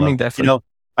 Dreaming definitely.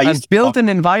 And build an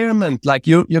environment, like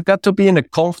you got to be in a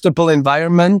comfortable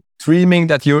environment, dreaming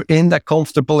that you're in that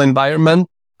comfortable environment,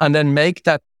 and then make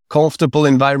that comfortable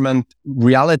environment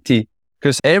reality.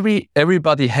 Because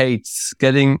everybody hates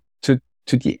getting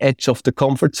to the edge of the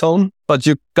comfort zone, but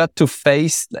you got to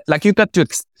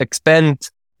expand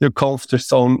your comfort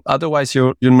zone. Otherwise,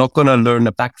 you're not going to learn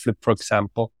a backflip, for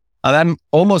example. And I'm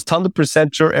almost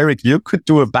 100% sure, Eric, you could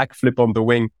do a backflip on the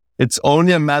wing. It's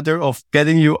only a matter of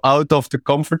getting you out of the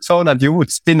comfort zone, and you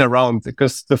would spin around,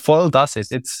 because the foil does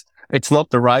it. It's not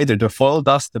the rider. The foil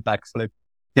does the backflip.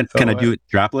 Can I do it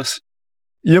strapless?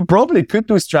 You probably could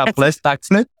do strapless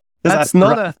backflip.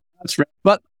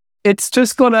 But it's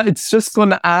just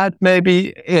gonna add,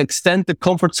 maybe extend the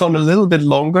comfort zone a little bit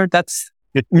longer.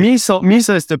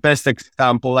 Miso is the best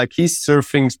example. Like, he's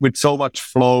surfing with so much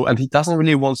flow, and he doesn't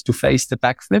really want to face the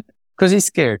backflip because he's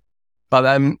scared. But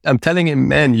I'm telling him,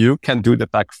 man, you can do the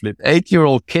backflip.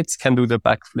 8-year-old kids can do the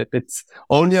backflip. It's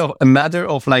only a matter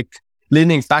of like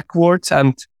leaning backwards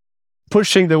and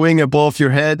pushing the wing above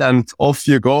your head, and off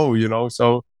you go,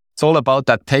 So it's all about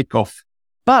that takeoff.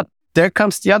 But there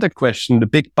comes the other question, the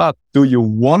big but. Do you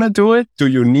want to do it? Do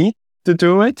you need to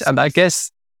do it? And I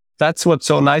guess that's what's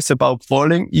so nice about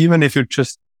foiling, even if you're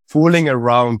just fooling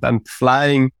around and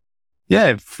flying.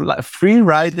 Yeah, free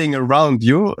riding around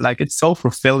you, like, it's so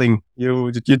fulfilling.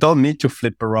 You don't need to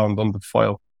flip around on the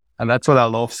foil. And that's what I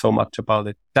love so much about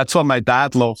it. That's what my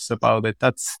dad loves about it.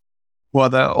 That's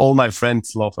what all my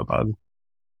friends love about it.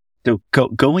 So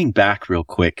going back real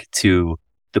quick to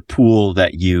the pool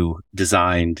that you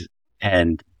designed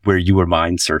and where you were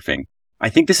mind surfing, I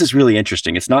think this is really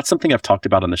interesting. It's not something I've talked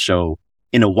about on the show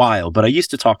in a while, but I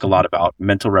used to talk a lot about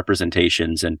mental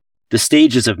representations and the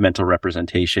stages of mental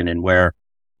representation, and where,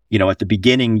 at the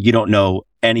beginning, you don't know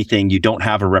anything. You don't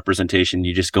have a representation.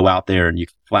 You just go out there and you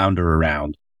flounder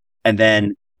around. And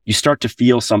then you start to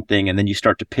feel something, and then you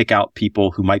start to pick out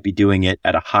people who might be doing it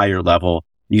at a higher level.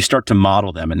 You start to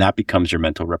model them, and that becomes your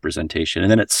mental representation. And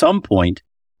then at some point,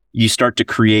 you start to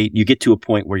you get to a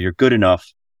point where you're good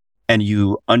enough and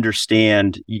you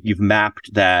understand, you've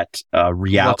mapped that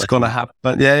reality. What's going to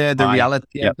happen. Yeah, the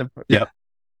reality. Yep.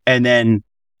 And then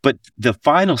But the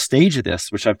final stage of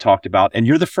this, which I've talked about, and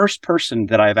you're the first person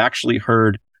that I've actually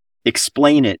heard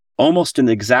explain it almost in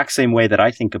the exact same way that I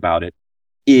think about it,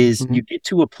 is you get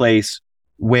to a place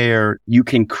where you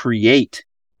can create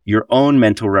your own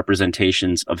mental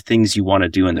representations of things you want to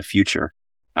do in the future.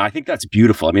 I think that's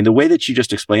beautiful. I mean, the way that you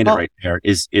just explained it right there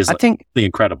is I think really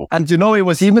incredible. And it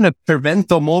was even a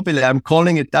prevento mobile. I'm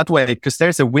calling it that way because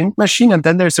there's a wind machine and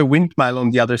then there's a windmill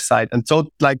on the other side. And so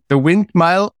like the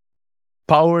windmill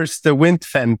powers the wind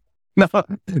fan.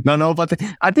 No, but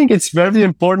I think it's very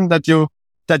important that you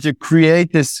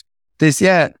create this,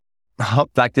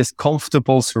 like this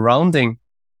comfortable surrounding.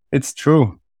 It's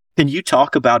true. Can you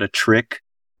talk about a trick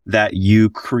that you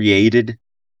created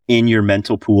in your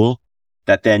mental pool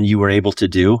that then you were able to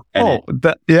do?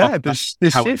 The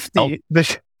shifty.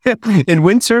 In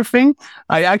windsurfing,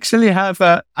 I actually have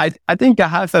I think I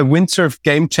have a windsurf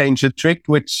game changer trick,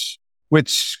 which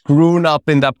grew up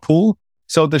in that pool.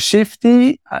 So the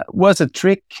shifty was a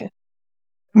trick.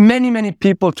 Many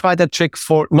people tried that trick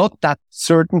for not that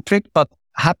certain trick, but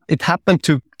it happened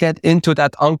to get into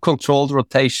that uncontrolled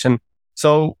rotation.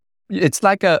 So it's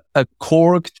like a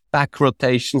corked back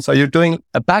rotation. So you're doing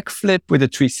a backflip with a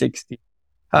 360.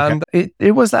 And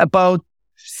it was about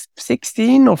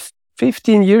 16 or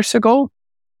 15 years ago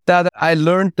that I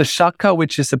learned the shaka,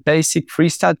 which is a basic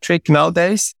freestyle trick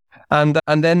nowadays. And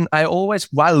then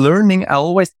while learning, I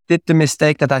always did the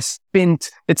mistake that I spinned.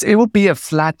 It would be a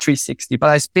flat 360, but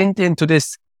I spinned into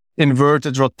this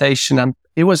inverted rotation and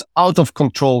it was out of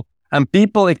control. And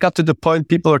it got to the point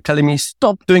people are telling me,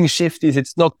 stop doing shifties.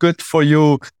 It's not good for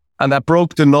you. And I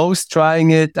broke the nose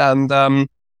trying it and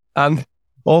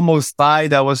almost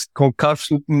died. I was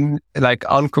unconcussed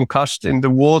in the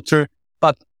water,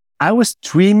 but I was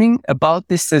dreaming about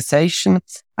this sensation.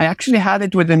 I actually had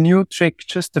it with a new trick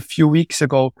just a few weeks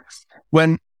ago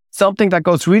when something that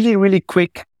goes really, really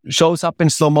quick shows up in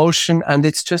slow motion and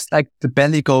it's just like the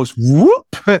belly goes whoop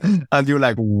and you're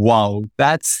like, wow,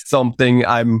 that's something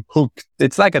I'm hooked.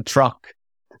 It's like a truck.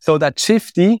 So that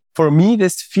shifty, for me,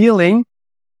 this feeling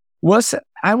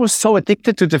I was so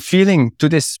addicted to the feeling, to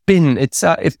this spin. It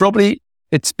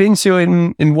spins you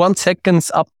in 1 second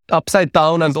upside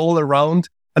down and all around,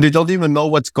 and you don't even know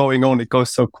what's going on. It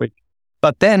goes so quick.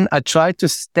 But then I tried to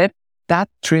step that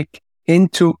trick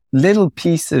into little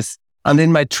pieces. And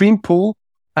in my dream pool,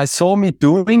 I saw me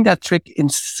doing that trick in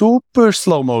super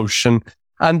slow motion.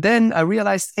 And then I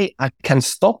realized, hey, I can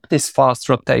stop this fast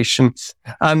rotation.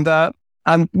 And I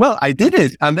did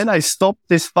it. And then I stopped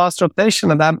this fast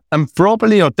rotation. And I'm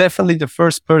probably or definitely the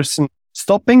first person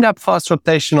stopping that fast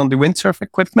rotation on the windsurf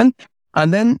equipment.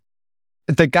 And then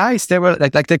the guys, they were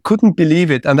like they couldn't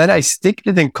believe it. And then I sticked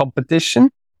it in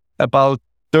competition about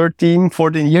 13,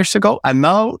 14 years ago. And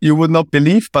now you would not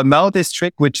believe, but now this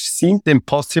trick, which seemed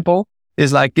impossible,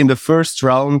 is like in the first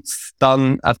round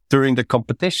done during the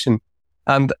competition.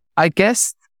 And I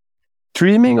guess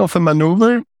dreaming of a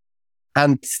maneuver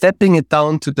and stepping it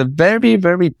down to the very,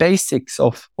 very basics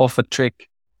of a trick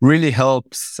really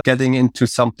helps getting into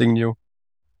something new.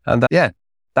 And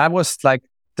that was like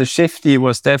the shifty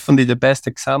was definitely the best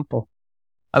example.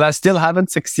 And I still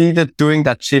haven't succeeded doing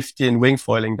that shifty in wing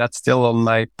foiling. That's still on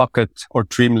my bucket or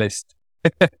dream list.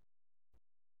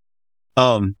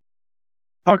 Talk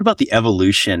about the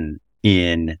evolution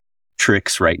in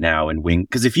tricks right now in wing.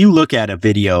 Because if you look at a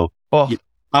video,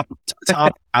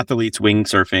 top athletes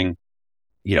wingsurfing,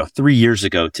 3 years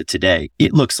ago to today,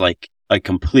 it looks like a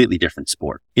completely different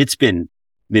sport. The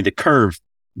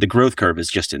growth curve is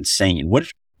just insane.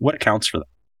 What accounts for that?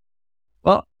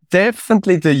 Well,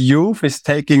 definitely the youth is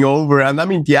taking over. And I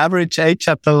mean, the average age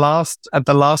at the last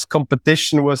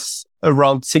competition was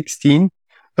around 16.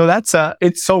 So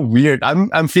it's so weird.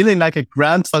 I'm feeling like a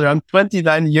grandfather. I'm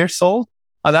 29 years old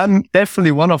and I'm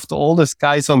definitely one of the oldest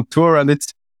guys on tour. And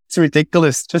it's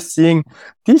ridiculous just seeing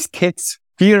these kids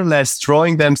fearless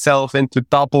throwing themselves into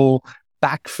double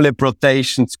backflip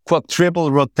rotations,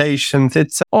 quadruple rotations.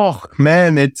 It's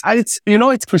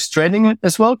frustrating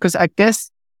as well, because I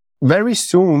guess very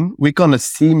soon we're going to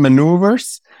see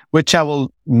maneuvers which I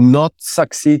will not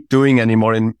succeed doing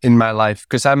anymore in my life,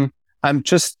 because I'm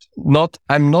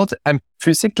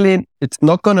physically, it's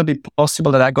not going to be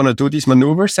possible that I'm going to do these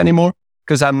maneuvers anymore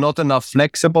because I'm not enough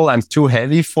flexible. I'm too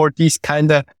heavy for these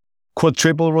kind of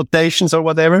quadruple rotations or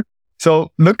whatever.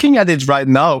 So looking at it right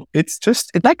now, it's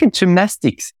like in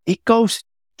gymnastics. It goes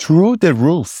through the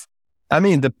roof. I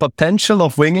mean, the potential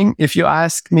of winging, if you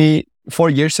ask me 4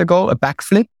 years ago, a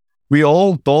backflip, we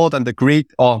all thought and agreed,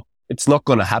 it's not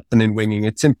going to happen in winging.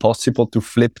 It's impossible to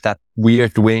flip that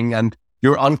weird wing and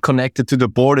you're unconnected to the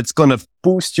board. It's going to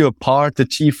boost you apart, the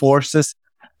G forces.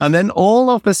 And then all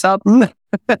of a sudden,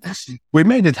 we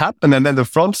made it happen. And then the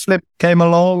front flip came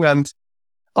along, and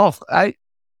I'm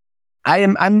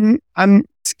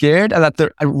scared.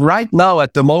 And right now,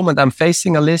 at the moment, I'm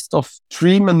facing a list of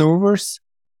 3 maneuvers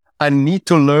I need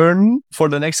to learn for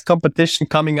the next competition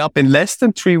coming up in less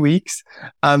than 3 weeks.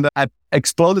 And I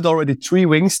exploded already 3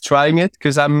 wings trying it,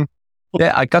 because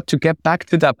I got to get back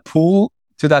to that pool,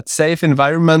 to that safe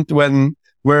environment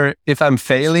where if I'm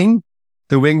failing,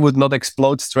 the wing would not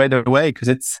explode straight away, because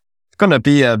it's going to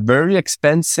be a very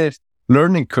expensive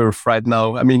learning curve right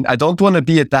now. I mean, I don't want to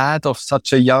be a dad of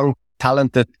such a young,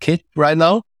 talented kid right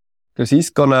now, because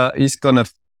he's gonna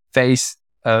face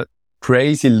a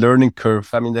crazy learning curve.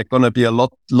 I mean, there's gonna be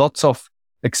lots of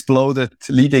exploded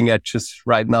leading edges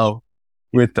right now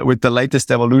with the latest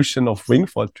evolution of wing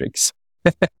foil tricks.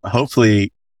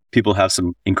 Hopefully, people have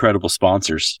some incredible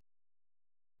sponsors.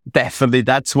 Definitely,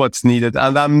 that's what's needed.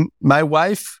 And my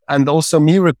wife and also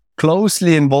me were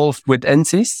closely involved with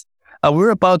NCs. And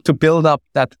we're about to build up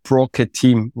that pro kit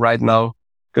team right now.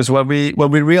 Because when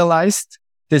we realized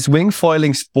this wing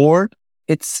foiling sport,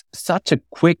 it's such a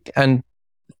quick and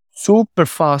super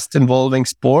fast evolving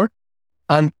sport.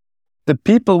 And the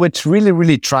people which really,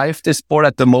 really drive this sport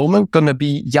at the moment going to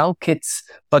be young kids,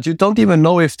 but you don't even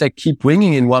know if they keep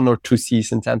winging in 1 or 2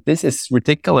 seasons. And this is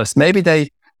ridiculous. Maybe they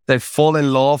fall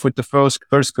in love with the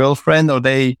first girlfriend, or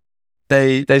they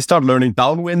start learning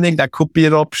downwinding. That could be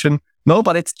an option. No,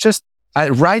 but it's just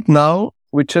right now,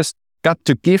 we just got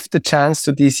to give the chance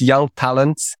to these young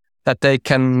talents that they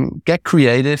can get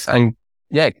creative and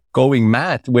going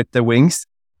mad with the wings.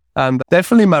 And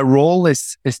definitely my role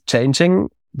is changing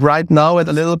right now a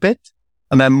little bit.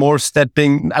 And I'm more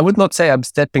I would not say I'm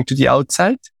stepping to the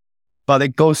outside, but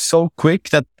it goes so quick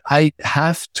that I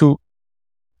have to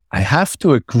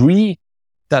agree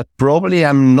that probably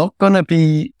I'm not gonna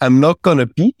beat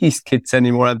these kids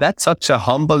anymore. And that's such a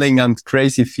humbling and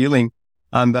crazy feeling.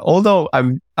 And although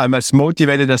I'm as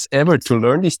motivated as ever to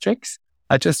learn these tricks,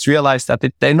 I just realized that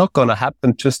they're not gonna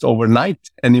happen just overnight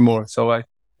anymore. So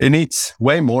it needs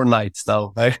way more nights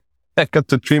now. I got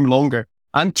to dream longer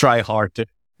and try harder.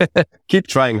 Keep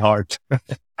trying hard.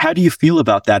 How do you feel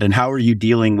about that? And how are you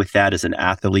dealing with that as an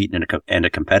athlete and a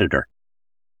competitor?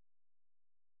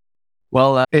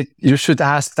 Well, you should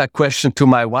ask that question to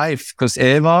my wife, because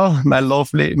Eva, my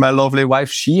lovely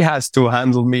wife, she has to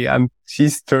handle me, and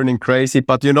she's turning crazy.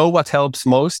 But you know what helps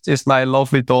most is my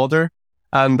lovely daughter.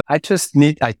 And I just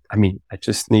need to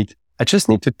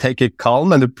take it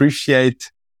calm and appreciate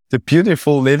the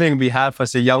beautiful living we have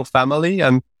as a young family.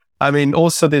 And I mean,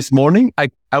 also this morning,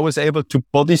 I was able to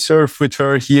body surf with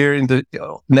her here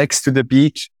next to the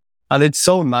beach. And it's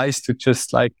so nice to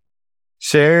just like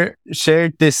share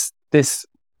this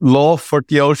love for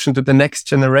the ocean to the next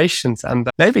generations. And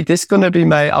maybe this is going to be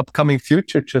my upcoming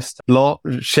future, just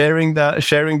sharing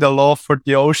the love for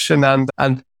the ocean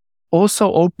and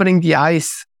also opening the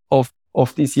eyes of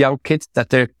these young kids that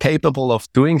they're capable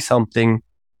of doing something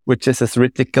which is as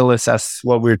ridiculous as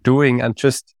what we're doing, and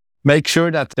just make sure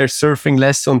that they're surfing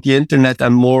less on the internet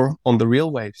and more on the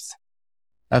real waves.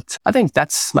 I think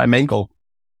that's my main goal.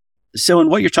 So in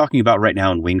what you're talking about right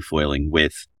now in wing foiling,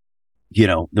 with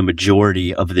the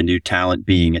majority of the new talent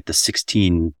being at the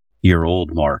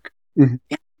 16-year-old mark, mm-hmm.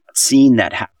 I haven't seen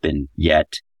that happen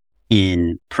yet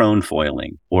in prone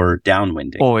foiling or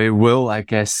downwinding. Oh, it will, I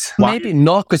guess. Why? Maybe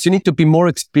not, because you need to be more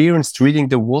experienced reading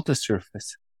the water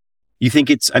surface. Do you think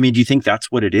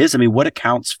that's what it is? I mean, what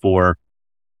accounts for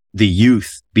the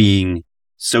youth being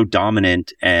so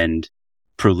dominant and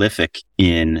prolific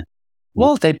in?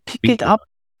 Well, they pick it up.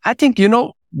 I think,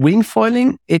 wing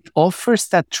foiling, it offers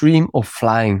that dream of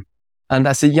flying. And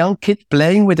as a young kid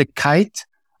playing with a kite,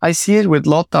 I see it with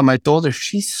Lotta, my daughter.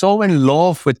 She's so in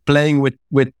love with playing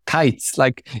with kites.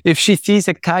 Like if she sees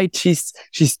a kite, she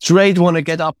straight want to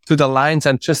get up to the lines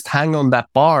and just hang on that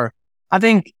bar. I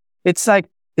think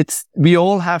we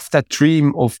all have that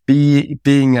dream of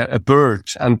being a bird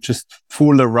and just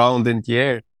fool around in the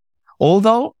air.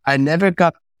 Although I never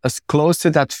got as close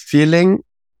to that feeling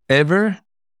ever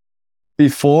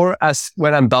before as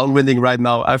when I'm downwinding right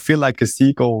now. I feel like a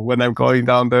seagull when I'm going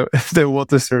down the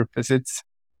water surface. It's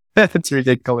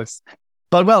ridiculous.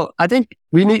 But well, I think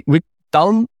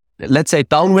let's say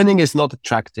downwinding is not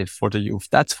attractive for the youth.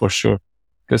 That's for sure.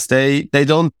 Because they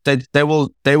will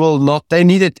not, they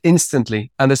need it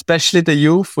instantly. And especially the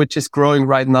youth, which is growing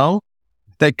right now,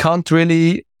 they can't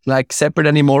really separate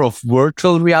anymore of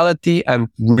virtual reality and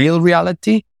real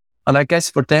reality. And I guess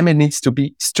for them, it needs to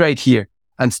be straight here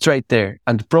and straight there.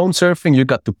 And prone surfing, you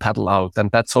got to paddle out, and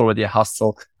that's already a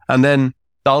hustle. And then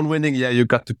downwinding, you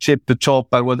got to chip the chop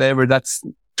and whatever. That's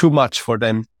too much for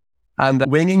them. And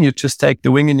winging, you just take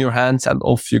the wing in your hands and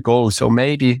off you go. So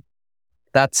maybe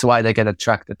that's why they get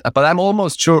attracted. But I'm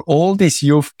almost sure all these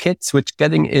youth kids which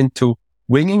getting into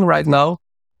winging right now,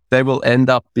 they will end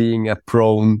up being a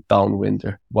prone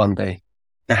downwinder one day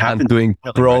and doing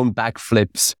prone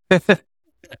backflips.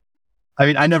 I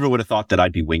mean, I never would have thought that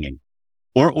I'd be winging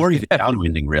or even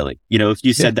downwinding, really. You know, if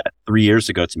you said that 3 years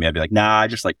ago to me, I'd be like, nah, I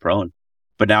just like prone.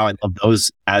 But now I love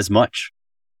those as much.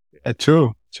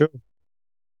 True.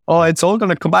 Oh, it's all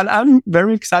gonna come. I'm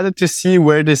very excited to see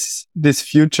where this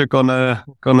future gonna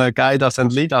guide us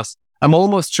and lead us. I'm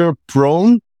almost sure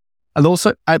prone. And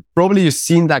also, you've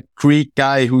seen that Greek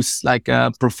guy who's like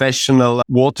a professional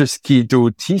water ski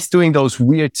dude. He's doing those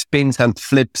weird spins and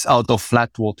flips out of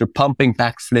flat water, pumping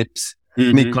back flips.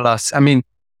 Mm-hmm. Nicholas, I mean,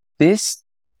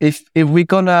 if we're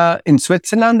gonna, in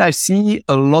Switzerland, I see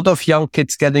a lot of young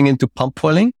kids getting into pump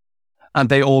pulling and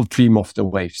they all dream of the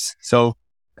waves. So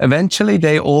eventually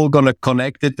they all gonna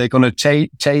connect it. They're gonna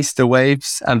chase the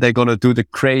waves and they're gonna do the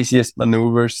craziest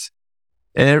maneuvers,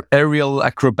 aerial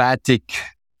acrobatic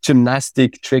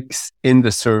gymnastic tricks in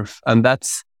the surf. And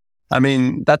that's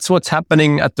what's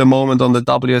happening at the moment on the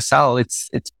WSL.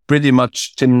 It's pretty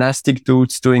much gymnastic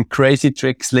dudes doing crazy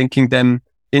tricks, linking them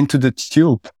into the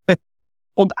tube.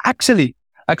 And actually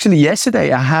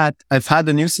yesterday I've had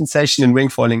a new sensation in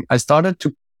wingfoiling. I started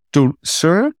to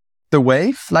surf the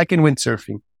wave like in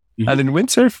windsurfing. Mm-hmm. And in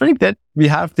windsurfing that we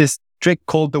have this trick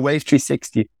called the wave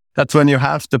 360. That's when you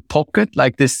have the pocket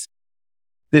like this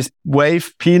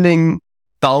wave peeling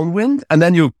downwind, and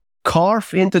then you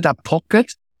carve into that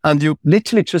pocket and you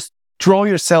literally just draw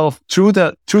yourself through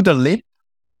the lip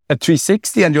at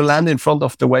 360 and you land in front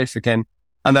of the wave again.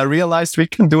 And I realized we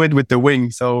can do it with the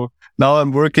wing. So now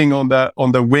I'm working on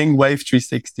the wing wave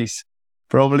 360s.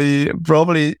 Probably,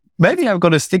 maybe I'm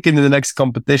going to stick into the next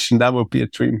competition. That would be a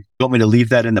dream. You want me to leave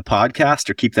that in the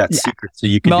podcast or keep that secret so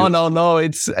you can No.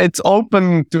 It's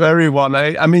open to everyone.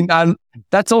 I mean,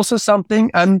 that's also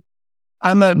something. I'm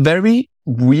a very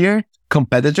weird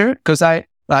competitor because I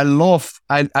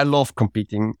love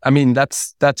competing. I mean,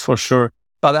 that's for sure.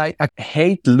 But I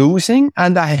hate losing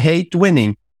and I hate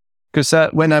winning because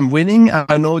when I'm winning,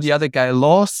 I know the other guy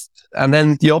lost, and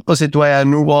then the opposite way, I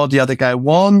knew the other guy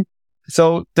won.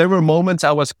 So there were moments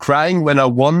I was crying when I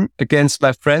won against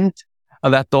my friend,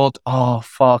 and I thought, oh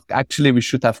fuck, actually we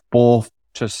should have both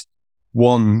just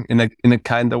won in a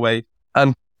kind of way.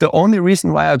 And the only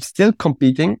reason why I'm still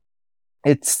competing,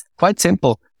 it's quite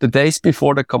simple. The days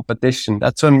before the competition,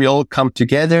 that's when we all come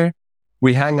together,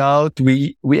 we hang out,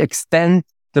 we extend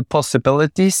the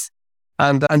possibilities.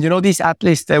 And you know, these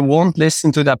athletes, they won't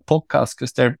listen to that podcast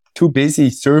because they're too busy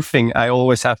surfing. I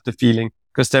always have the feeling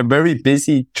because they're very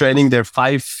busy training their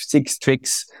 5-6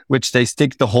 tricks, which they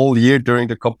stick the whole year during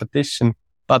the competition.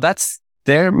 But that's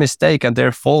their mistake and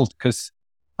their fault because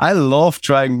I love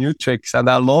trying new tricks and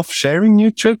I love sharing new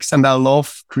tricks and I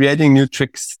love creating new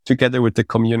tricks together with the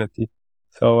community.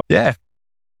 So, yeah.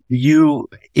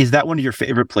 Is that one of your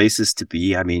favorite places to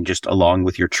be? I mean, just along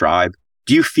with your tribe.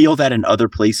 Do you feel that in other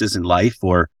places in life,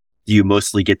 or do you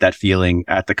mostly get that feeling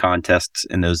at the contests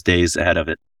in those days ahead of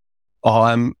it?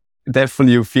 Oh,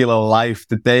 you feel alive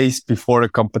the days before the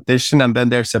competition. And then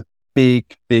there's a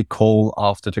big, big hole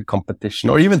after the competition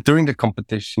or even during the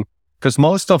competition. Because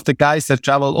most of the guys that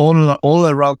travel all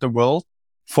around the world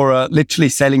for literally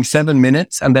sailing 7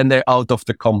 minutes and then they're out of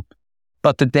the comp.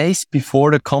 But the days before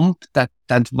the comp, that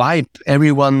vibe,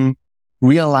 everyone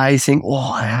realizing,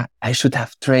 oh, I should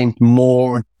have trained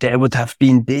more. There would have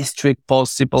been this trick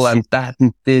possible and that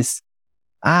and this.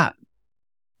 But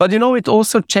you know, it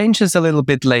also changes a little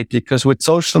bit lately because with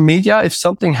social media, if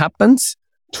something happens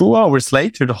 2 hours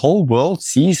later, the whole world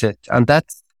sees it. And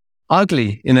that's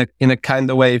ugly in a kind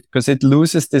of way because it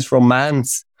loses this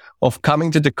romance of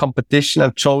coming to the competition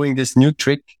and showing this new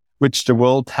trick, which the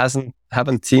world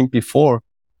haven't seen before.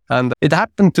 And it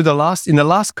happened in the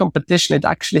last competition, it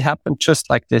actually happened just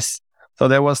like this. So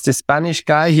there was this Spanish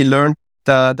guy, he learned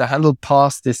the handle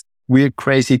pass, this weird,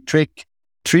 crazy trick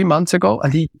 3 months ago,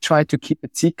 and he tried to keep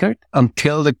it secret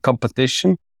until the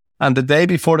competition. And the day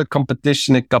before the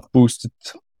competition, it got boosted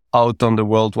out on the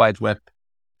World Wide Web.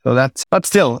 So but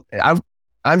still,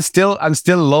 I'm still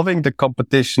loving the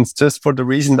competitions just for the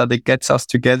reason that it gets us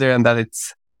together and that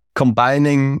it's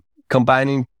combining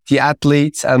the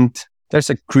athletes, and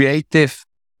there's a creative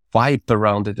vibe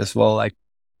around it as well. Like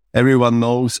everyone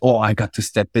knows, oh, I got to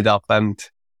step it up, and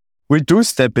we do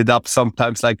step it up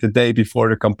sometimes, like the day before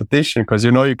the competition, because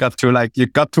you know you got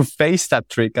to face that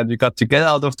trick, and you got to get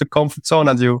out of the comfort zone,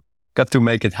 and you got to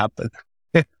make it happen.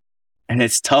 And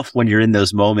it's tough when you're in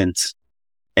those moments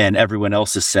and everyone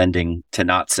else is sending to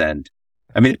not send.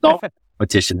 I mean,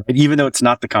 competition. And even though it's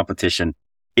not the competition,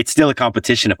 it's still a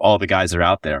competition if all the guys are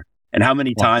out there. And how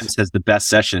many times has the best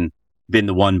session been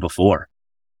the one before?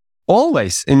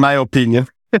 Always, in my opinion.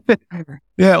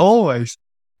 Yeah, always.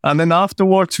 And then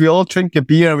afterwards, we all drink a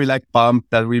beer and we like bummed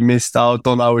that we missed out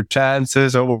on our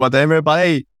chances or whatever. But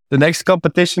hey, the next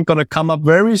competition going to come up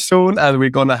very soon and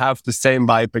we're going to have the same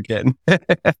vibe again.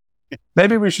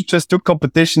 Maybe we should just do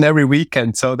competition every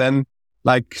weekend. So then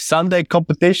like Sunday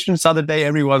competition, Saturday,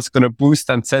 everyone's going to boost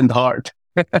and send hard.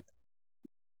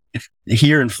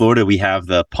 Here in Florida, we have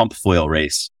the pump foil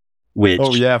race, which...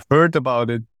 Oh yeah, I've heard about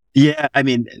it. Yeah, I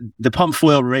mean, the pump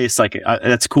foil race, like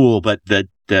that's cool. But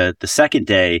the second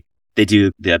day, they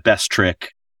do the best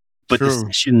trick. But True. The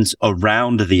sessions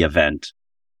around the event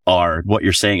are what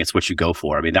you're saying. It's what you go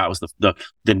for. I mean, that was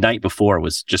the night before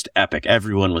was just epic.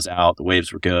 Everyone was out. The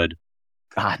waves were good.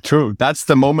 True. That's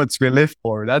the moments we live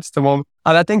for. That's the moment.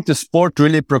 And I think the sport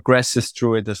really progresses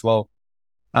through it as well.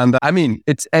 And I mean,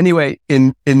 it's anyway,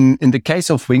 in the case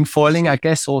of wing foiling, I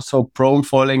guess also prone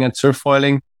foiling and surf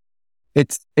foiling,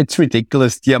 it's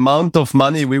ridiculous. The amount of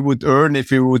money we would earn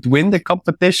if we would win the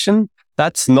competition,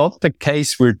 that's not the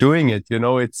case we're doing it. You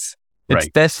know, it's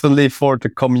Right. definitely for the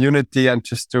community and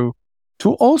just to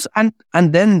also,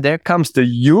 and then there comes the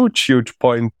huge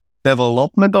point,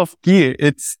 development of gear.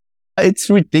 It's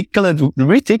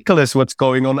ridiculous what's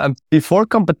going on. And before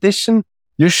competition,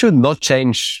 you should not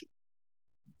change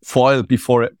foil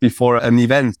before an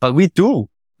event, but we do.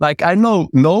 Like I know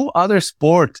no other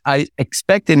sport, I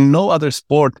expect in no other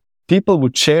sport, people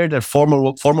would share their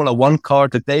Formula One car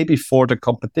the day before the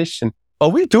competition. But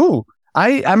we do.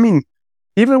 I mean,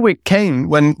 even with Kane,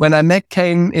 when I met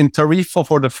Kane in Tarifa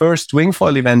for the first wing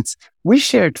foil events, we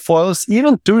shared foils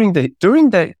even during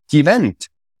the event.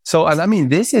 So, and I mean,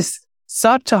 this is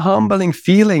such a humbling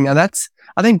feeling. And I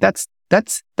think that's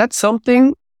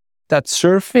something that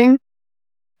surfing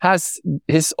has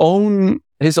his own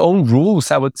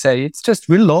rules, I would say. It's just,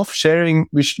 we love sharing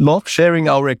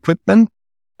our equipment.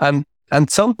 And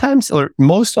sometimes, or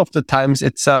most of the times,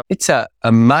 it's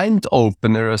a mind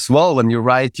opener as well when you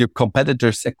ride your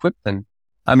competitor's equipment.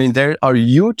 I mean, there are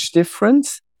huge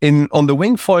difference on the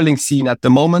wing foiling scene at the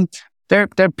moment. There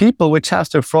are people which has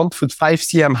their front foot 5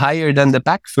 cm higher than the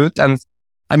back foot. And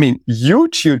I mean,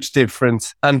 huge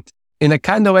difference. And in a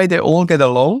kind of way, they all get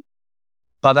along.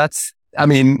 But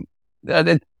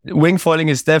wing foiling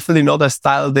is definitely not as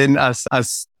dialed in as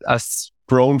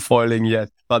prone foiling yet,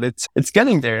 but it's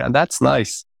getting there, and that's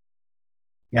nice.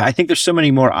 Yeah, I think there's so many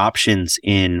more options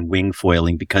in wing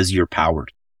foiling because you're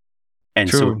powered, and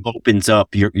True. so it opens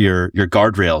up your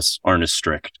guardrails aren't as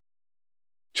strict.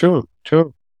 True.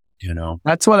 You know,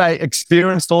 That's what I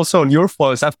experienced also on your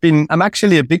foils. I'm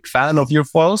actually a big fan of your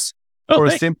foils for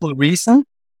a simple reason.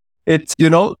 It's,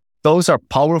 those are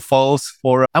power foils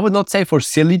for, I would not say for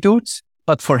silly dudes,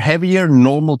 but for heavier,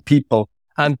 normal people.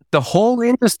 And the whole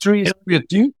industry is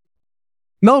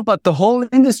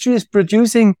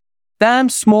producing damn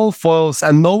small foils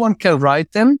and no one can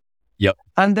ride them. Yep.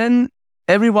 And then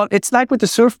it's like with the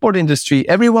surfboard industry.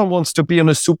 Everyone wants to be on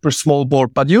a super small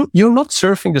board, but you're not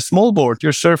surfing the small board.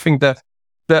 You're surfing the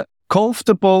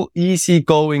comfortable,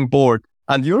 easy-going board.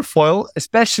 And your foil,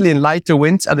 especially in lighter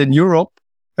winds and in Europe,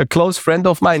 a close friend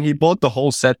of mine, he bought the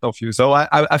whole set of you. So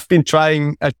I've been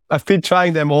trying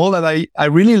them all, and I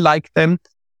really like them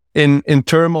in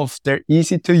terms of they're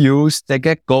easy to use. They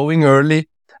get going early.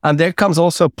 And there comes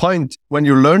also a point when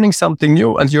you're learning something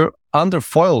new and you're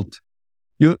underfoiled.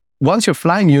 Once you're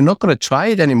flying, you're not going to try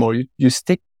it anymore. You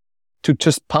stick to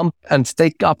just pump and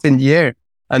stay up in the air.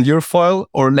 And your foil,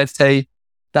 or let's say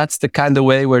that's the kind of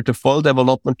way where the foil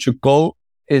development should go,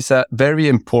 is very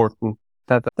important.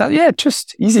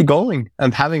 Just easy going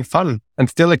and having fun and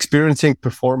still experiencing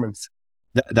performance.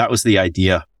 That was the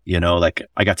idea, like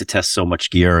I got to test so much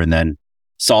gear and then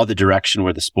saw the direction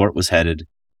where the sport was headed.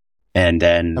 And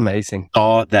then amazing.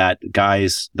 Saw that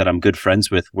guys that I'm good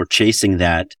friends with were chasing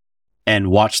that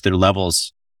and watched their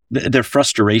levels, their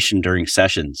frustration during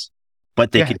sessions,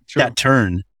 but they could true. that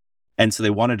turn. And so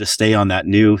they wanted to stay on that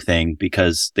new thing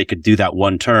because they could do that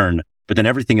one turn, but then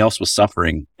everything else was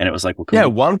suffering. And it was like,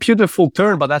 well, one beautiful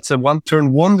turn, but that's a one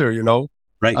turn wonder,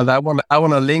 Right. And I want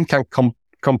to link and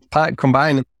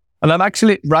combine. And I'm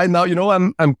actually right now,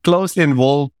 I'm closely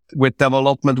involved with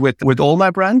development with all my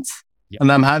brands. Yep.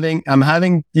 And I'm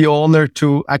having the honor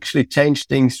to actually change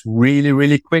things really,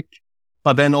 really quick,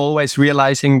 but then always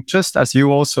realizing, just as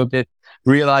you also did,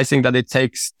 realizing that it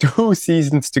takes 2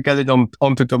 seasons to get it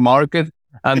onto the market.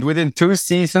 And within 2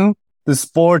 seasons, the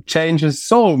sport changes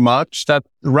so much that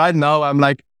right now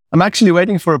I'm actually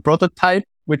waiting for a prototype,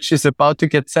 which is about to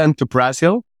get sent to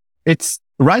Brazil. It's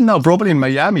right now probably in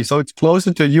Miami, so it's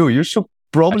closer to you. You should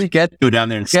probably go down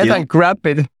there and get steal. And grab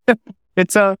it.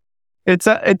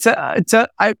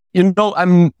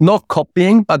 I'm not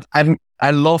copying, but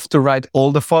I love to ride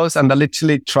all the foils, and I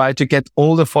literally try to get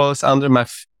all the foils under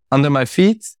my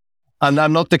feet. And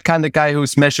I'm not the kind of guy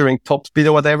who's measuring top speed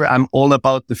or whatever. I'm all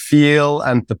about the feel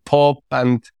and the pop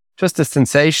and just the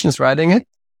sensations riding it.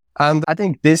 And I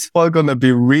think this foil gonna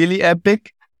be really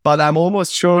epic, but I'm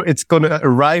almost sure it's gonna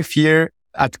arrive here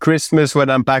at Christmas when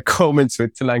I'm back home in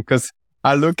Switzerland, because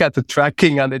I look at the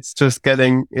tracking and it's just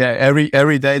getting,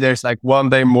 every day there's like 1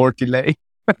 day more delay.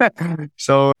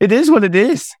 So it is what it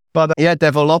is. But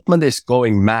development is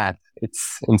going mad.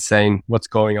 It's insane what's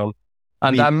going on.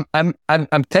 And I'm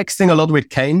texting a lot with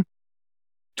Kane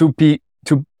to be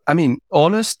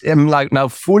honest. I'm like, now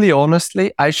fully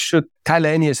honestly, Kyle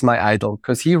Laney is my idol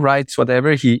because he rides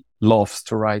whatever he loves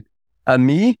to ride. And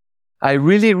me, I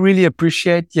really, really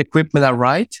appreciate the equipment I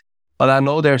ride, but I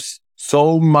know there's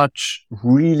so much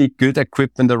really good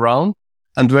equipment around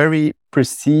and very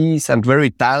precise and very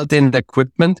dialed in the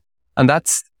equipment. And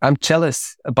I'm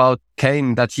jealous about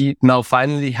Kane that he now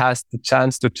finally has the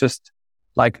chance to just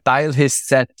like dial his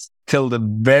set till the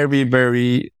very,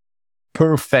 very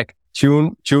perfect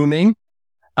tuning.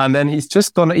 And then he's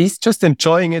just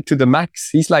enjoying it to the max.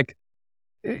 He's like,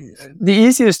 the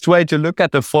easiest way to look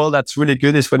at the foil that's really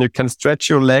good is when you can stretch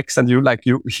your legs and you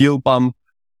heel bump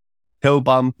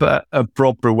a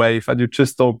proper wave and you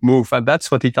just don't move. And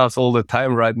that's what he does all the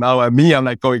time right now. And me, I'm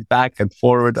like going back and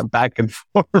forward and back and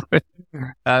forward.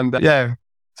 And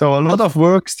so a lot of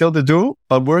work still to do,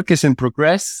 but work is in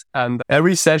progress. And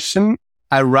every session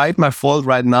I ride my foil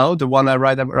right now, the one I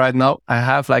ride right now, I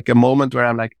have like a moment where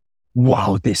I'm like,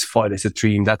 wow, this foil is a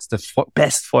dream. That's the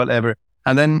best foil ever.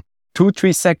 And then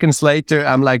 2-3 seconds later,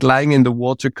 I'm like lying in the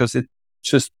water because it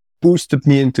just boosted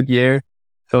me into the air.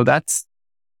 So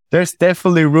there's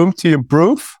definitely room to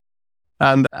improve.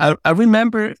 And I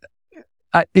remember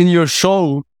in your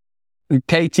show,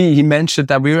 KT, he mentioned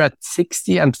that we were at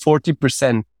 60 and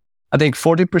 40%. I think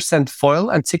 40% foil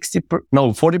and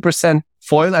 40%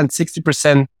 foil and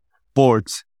 60%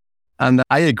 boards. And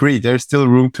I agree, there's still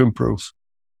room to improve.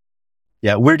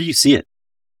 Yeah. Where do you see it?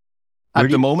 At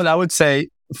the moment, I would say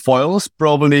foils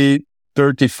probably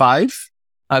 35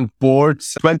 and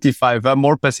boards 25. I'm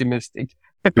more pessimistic.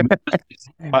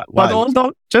 But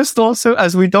also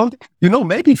as we don't,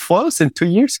 maybe foils in 2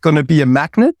 years going to be a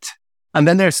magnet and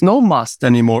then there's no mast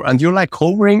anymore and you're like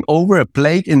hovering over a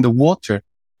blade in the water.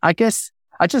 I guess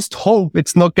I just hope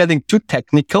it's not getting too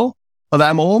technical, but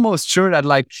I'm almost sure that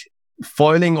like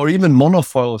foiling or even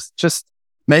monofoils, just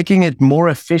making it more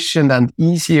efficient and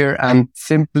easier and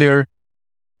simpler.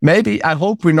 Maybe I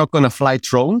hope we're not going to fly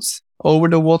drones over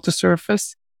the water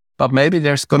surface. But maybe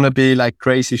there's going to be like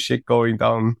crazy shit going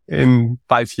down in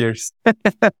 5 years.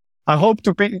 I hope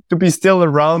to be still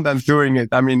around and doing it.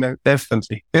 I mean,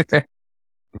 definitely. Think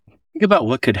about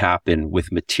what could happen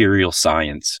with material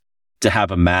science to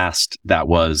have a mast that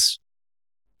was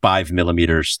 5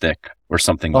 millimeters thick or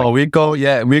something like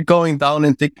that. We're going down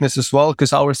in thickness as well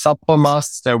because our subpole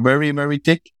masts, they're very, very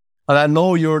thick. And I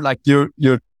know you're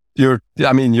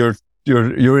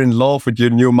in love with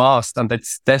your new mast and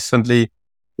it's definitely,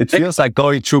 it feels like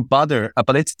going through butter,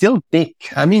 but it's still big.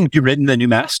 I mean, you ridden the new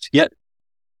mast yet?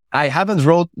 I haven't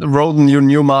rode your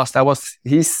new mast.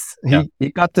 He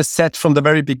got the set from the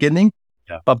very beginning,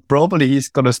 but probably he's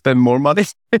going to spend more money.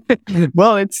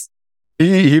 Well,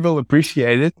 he will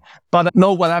appreciate it. But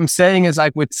no, what I'm saying is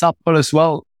like with Subpol as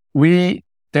well,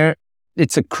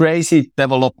 it's a crazy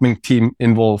development team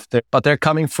involved there, but they're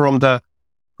coming from the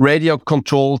radio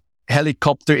controlled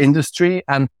helicopter industry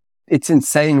and it's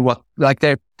insane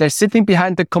they're sitting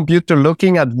behind the computer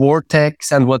looking at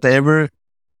vortex and whatever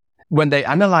when they're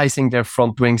analyzing their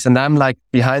front wings. And I'm like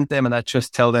behind them and I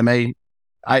just tell them, hey,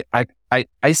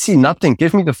 I see nothing.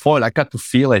 Give me the foil. I got to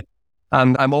feel it.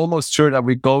 And I'm almost sure that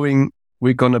we're going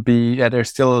to be, there's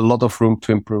still a lot of room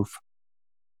to improve.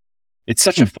 It's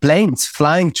such planes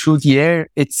flying through the air.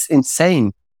 It's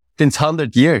insane since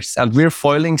 100 years. And we're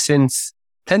foiling since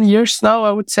 10 years now,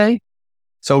 I would say.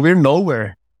 So we're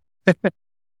nowhere.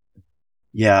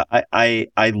 Yeah, I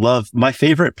love my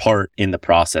favorite part in the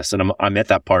process, and I'm at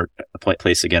that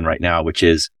place again right now, which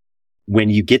is when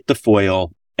you get the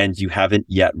foil and you haven't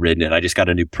yet ridden it. I just got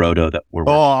a new proto that we're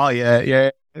working. Oh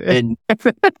yeah, and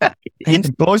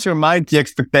it blows your mind, the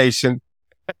expectation.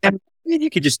 And you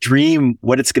could just dream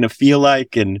what it's going to feel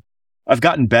like, and I've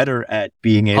gotten better at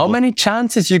being able. How many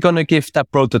chances you going to give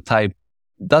that prototype?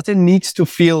 Does it need to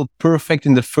feel perfect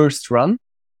in the first run?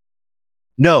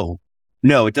 No,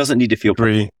 it doesn't need to feel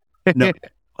perfect. No,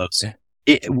 close.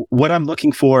 what I'm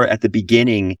looking for at the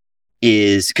beginning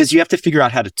is because you have to figure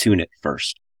out how to tune it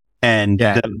first. And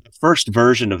the first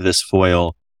version of this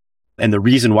foil, and the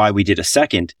reason why we did a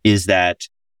second, is that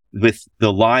with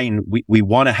the line, we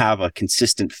want to have a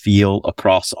consistent feel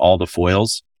across all the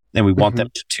foils, and we want them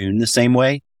to tune the same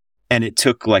way. And it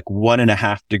took like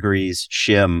 1.5 degrees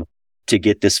shim to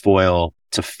get this foil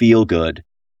to feel good.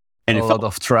 And a lot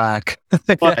of track.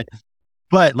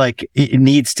 but like it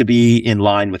needs to be in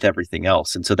line with everything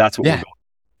else. And so that's what we're going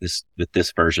with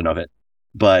this version of it.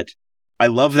 But I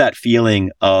love that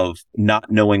feeling of not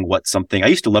knowing what something, I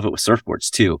used to love it with surfboards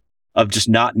too, of just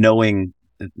not knowing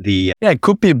it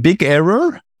could be a big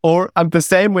error. Or I'm the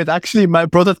same with actually my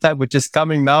prototype, which is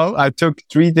coming now. I took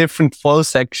 3 different foil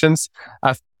sections.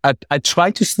 I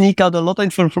tried to sneak out a lot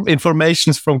of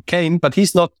information from Kane, but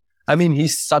he's not,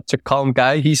 he's such a calm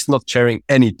guy. He's not sharing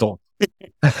any thought.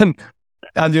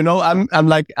 And you know, I'm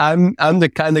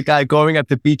the kind of guy going at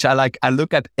the beach. I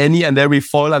look at any and every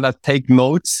foil and I take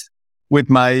notes with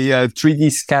my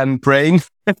 3D scan brain.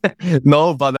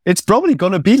 No, but it's probably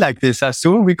going to be like this. As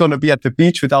soon we're going to be at the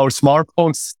beach with our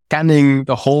smartphones scanning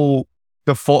the whole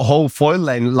foil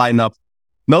lineup.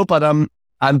 No, but I'm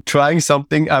trying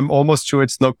something. I'm almost sure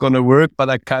it's not going to work, but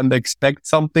I kind of expect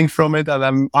something from it, and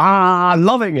I'm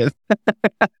loving it.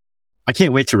 I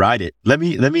can't wait to ride it. Let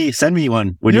me send me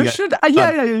one. You should.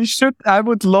 You should. I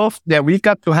would love. Yeah, we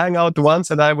got to hang out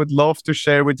once, and I would love to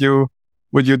share with you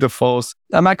the foils.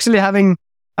 I'm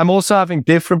also having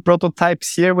different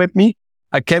prototypes here with me.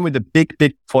 I came with a big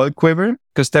foil quiver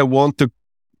because they want to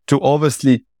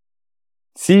obviously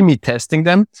see me testing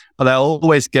them, but I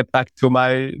always get back to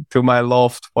my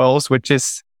loved foils, which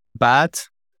is bad.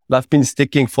 I've been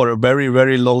sticking for a very,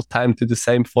 very long time to the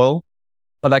same foil,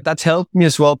 but that's helped me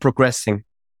as well progressing.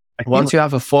 Once you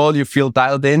have a foil, you feel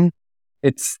dialed in.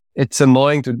 It's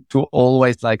annoying to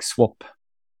always swap.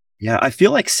 Yeah, I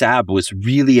feel like Sab was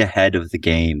really ahead of the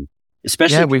game,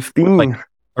 especially we've been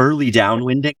early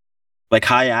downwinding,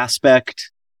 high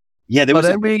aspect. Yeah,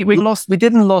 we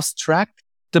didn't lose track.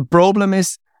 The problem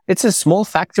is it's a small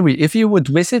factory. If you would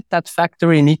visit that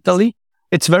factory in Italy,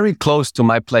 it's very close to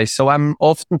my place. So I'm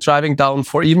often driving down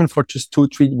for just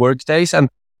 2-3 work days. And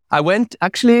I went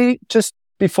actually just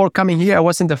before coming here, I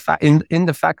was in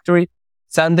the factory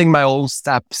sanding my own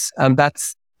steps. And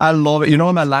I love it. You know,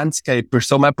 I'm a landscaper.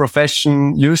 So my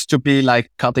profession used to be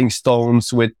cutting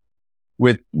stones with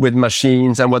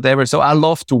machines and whatever. So I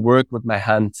love to work with my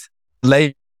hands.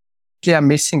 Lately, I'm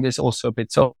missing this also a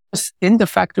bit. So I was in the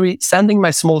factory sanding my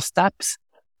small steps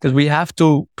because we have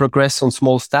to progress on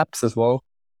small steps as well.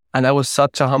 And that was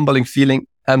such a humbling feeling.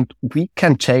 And we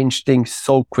can change things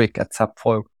so quick at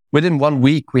Subfoil. Within 1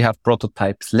 week, we have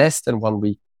prototypes, less than 1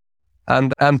 week.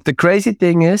 And the crazy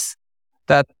thing is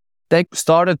that they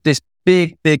started this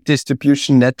big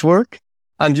distribution network.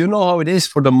 And you know how it is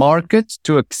for the market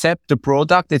to accept the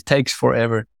product. It takes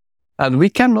forever. And we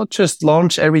cannot just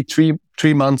launch every 3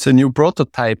 months a new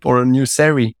prototype or a new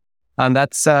series. And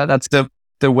that's the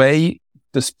way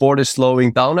the sport is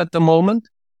slowing down at the moment.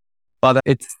 But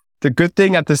it's the good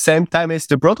thing at the same time is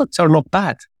the products are not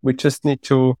bad. We just need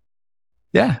to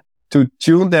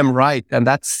tune them right. And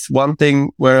that's one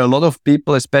thing where a lot of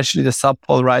people, especially the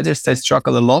sub-pole riders, they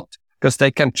struggle a lot because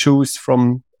they can choose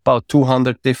from about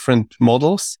 200 different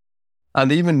models.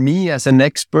 And even me as an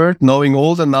expert, knowing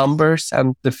all the numbers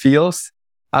and the feels,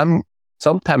 I'm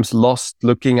sometimes lost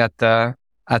looking at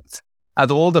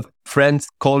all the friends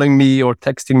calling me or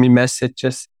texting me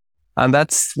messages. And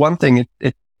that's one thing.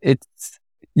 It's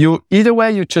you either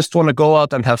way, you just want to go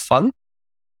out and have fun.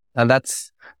 And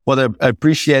that's what I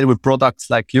appreciate with products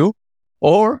like you,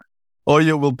 or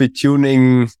you will be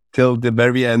tuning till the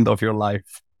very end of your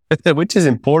life, which is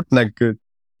important and good.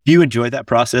 Do you enjoy that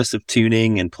process of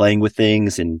tuning and playing with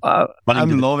things? And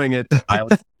I'm loving it. I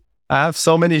have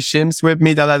so many shims with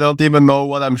me that I don't even know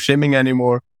what I'm shimming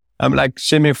anymore. I'm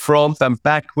shimming front and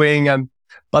back wing,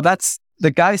 but that's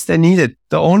the guys, they need it.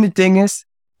 The only thing is,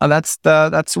 and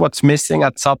that's what's missing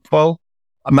at Subfoil.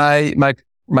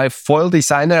 My foil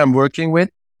designer I'm working with,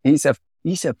 he's a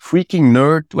freaking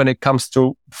nerd when it comes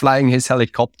to flying his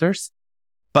helicopters,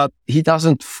 but he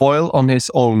doesn't foil on his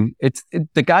own.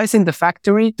 The guys in the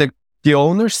factory, the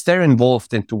owners, they're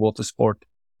involved into water sport.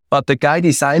 But the guy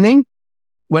designing,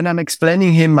 when I'm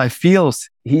explaining him my feels,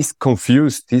 he's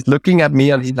confused. He's looking at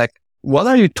me and he's like, what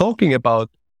are you talking about?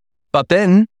 But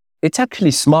then it's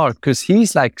actually smart because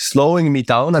he's slowing me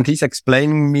down and he's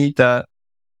explaining me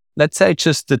let's say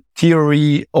just the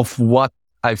theory of what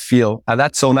I feel. And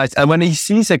that's so nice. And when he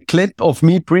sees a clip of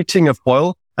me preaching a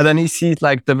foil and then he sees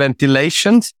the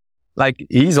ventilations, like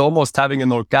he's almost having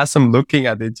an orgasm looking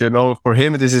at it. For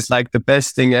him, this is like the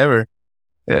best thing ever.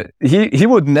 He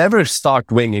would never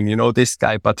start winging, this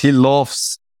guy, but he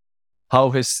loves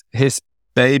how his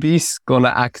baby's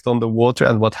gonna act on the water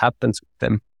and what happens with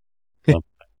them.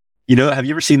 Have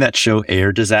you ever seen that show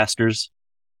Air Disasters?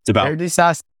 It's about Air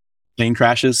disaster. plane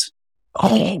crashes.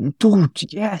 Oh,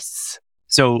 dude, yes.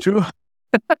 So True.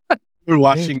 we were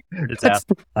watching Air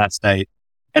Disaster last night,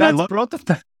 and I love.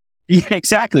 Yeah,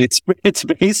 exactly. It's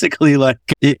basically like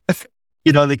they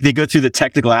go through the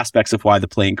technical aspects of why the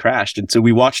plane crashed, and so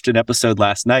we watched an episode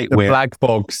last night the where black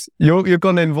box. You're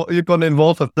gonna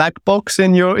involve a black box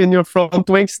in your front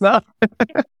wings now.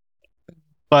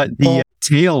 but the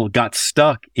tail got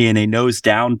stuck in a nose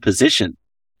down position,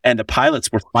 and the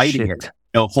pilots were fighting it.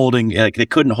 Holding they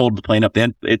couldn't hold the plane up.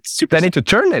 Then it's super. They need to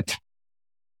turn it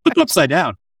upside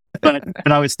down. But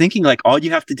I was thinking, like, all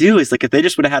you have to do is, like, if they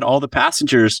just would have had all the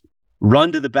passengers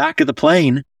run to the back of the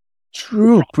plane.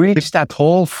 True. Breach that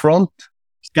whole front.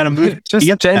 Got to move. Just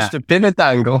change the pivot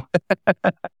angle.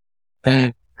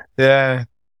 Yeah.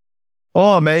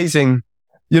 Oh, amazing.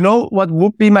 What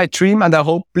would be my dream? And I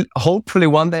hopefully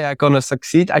one day I'm going to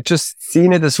succeed. I just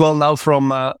seen it as well now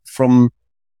from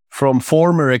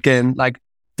former again. Like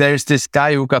there's this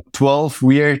guy who got 12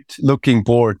 weird looking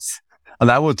boards. And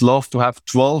I would love to have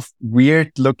 12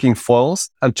 weird looking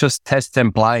foils and just test them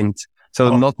blind.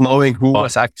 So not knowing who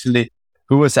was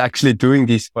actually doing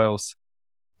these foils.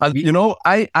 And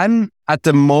I'm at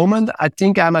the moment, I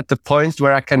think I'm at the point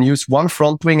where I can use one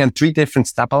front wing and 3 different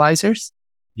stabilizers.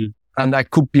 Mm. And I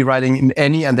could be riding in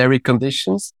any and every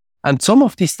conditions. And some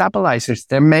of these stabilizers,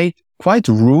 they're made quite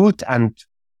rude and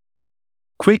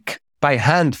quick by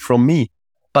hand from me.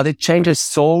 But it changes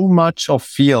so much of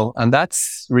feel, and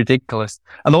that's ridiculous.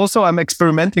 And also I'm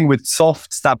experimenting with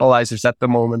soft stabilizers at the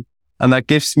moment. And that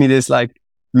gives me this like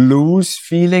loose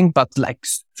feeling, but like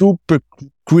super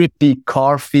grippy,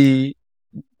 carvy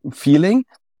feeling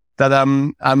that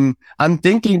I'm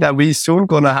thinking that we soon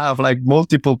gonna have like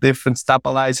multiple different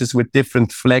stabilizers with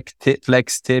different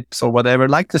flex tips or whatever,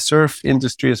 like the surf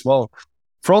industry as well.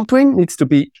 Front wing needs to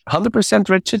be 100%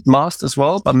 rigid, mast as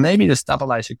well, but maybe the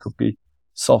stabilizer could be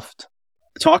soft.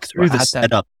 Talk through the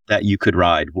setup that you could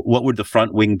ride. What would the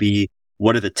front wing be?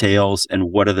 What are the tails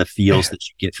and what are the feels that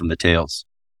you get from the tails?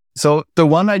 So the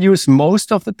one I use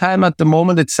most of the time at the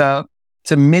moment, it's a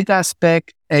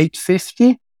mid-aspect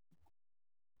 850.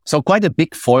 So quite a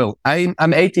big foil.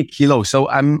 I'm 80 kilos, so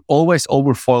I'm always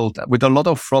overfoiled with a lot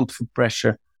of front foot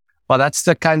pressure. But that's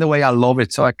the kind of way I love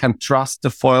it. So I can trust the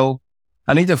foil.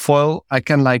 I need a foil. I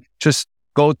can like just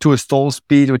go to a stall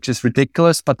speed, which is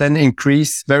ridiculous, but then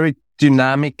increase very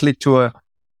dynamically to a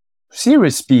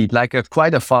serious speed, like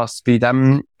quite a fast speed.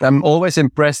 I'm always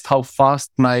impressed how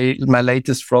fast my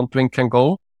latest front wing can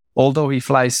go, although he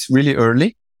flies really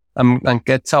early and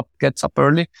gets up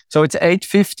early. So it's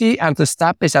 850 and the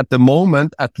step is at the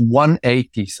moment at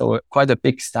 180. So quite a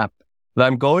big step. But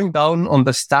I'm going down on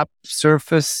the step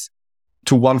surface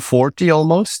to 140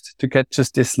 almost to get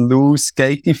just this loose,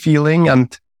 skatey feeling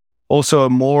and also a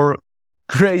more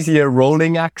crazier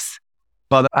rolling axe.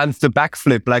 And the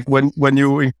backflip, like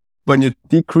when you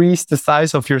decrease the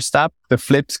size of your step, the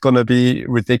flip's gonna be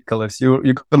ridiculous.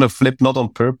 You're gonna flip not on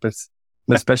purpose,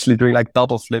 especially doing like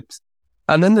double flips.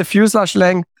 And then the fuselage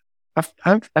length,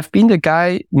 I've been the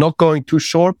guy not going too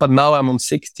short, but now I'm on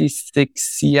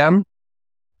 66 cm.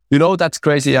 That's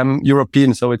crazy. I'm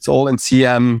European, so it's all in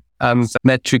cm and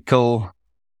metrical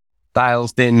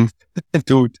dialed in,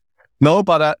 dude. No,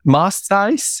 but mast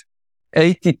size,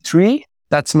 83.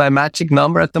 That's my magic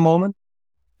number at the moment.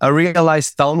 I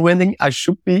realized downwinding, I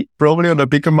should be probably on a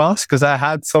bigger mast because I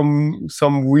had some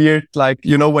weird, like,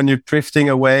 when you're drifting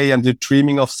away and you're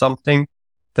dreaming of something,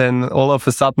 then all of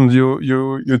a sudden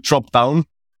you drop down.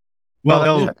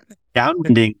 Well,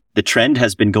 downwinding, the trend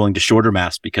has been going to shorter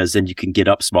masts because then you can get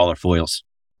up smaller foils.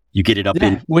 You get it up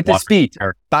in with the speed,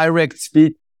 direct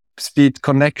speed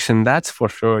connection. That's for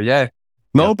sure. Yeah.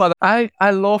 No, but I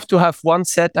love to have one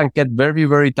set and get very,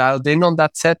 very dialed in on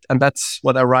that set. And that's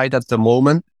what I ride at the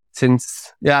moment.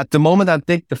 At the moment, I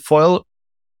think the foil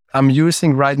I'm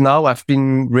using right now, I've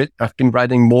been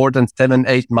riding more than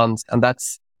 7-8 months. And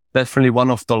that's definitely one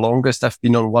of the longest I've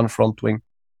been on one front wing.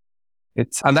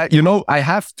 I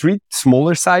have 3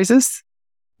 smaller sizes,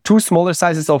 2 smaller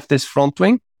sizes of this front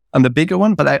wing and the bigger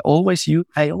one, but I always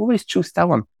choose that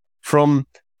one from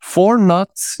 4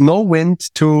 knots, no wind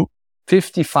to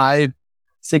 55,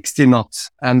 60 knots.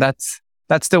 And that's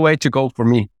the way to go for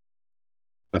me.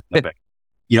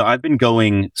 I've been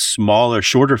going smaller,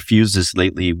 shorter fuses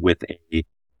lately with a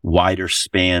wider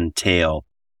span tail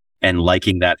and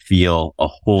liking that feel a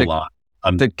whole lot.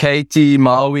 the Katie,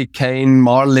 Maui, Kane,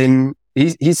 Marlin.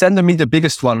 He sent me the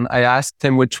biggest one. I asked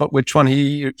him which one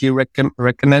he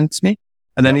recommends me.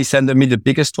 And then he sent me the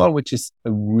biggest one, which is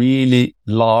a really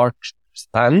large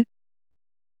span.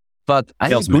 But I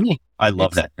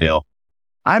love that bill.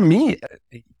 By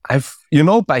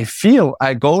feel,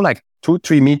 I go like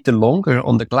 2-3 meters longer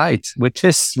on the glide, which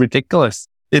is ridiculous.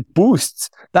 It boosts.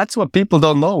 That's what people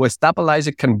don't know. A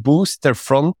stabilizer can boost their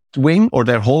front wing or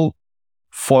their whole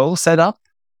foil setup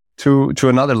to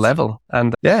another level.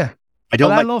 And yeah,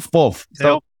 I love both.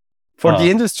 So for the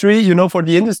industry,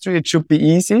 it should be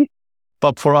easy.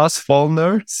 But for us fall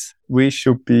nerds, we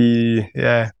should be,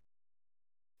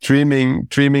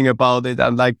 dreaming about it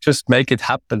and like just make it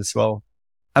happen as well.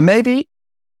 And maybe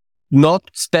not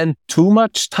spend too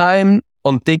much time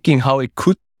on thinking how it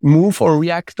could move or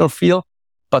react or feel,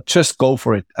 but just go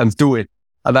for it and do it.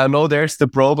 And I know there's the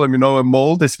problem, a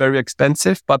mold is very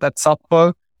expensive, but at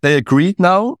Subway, they agreed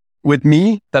now with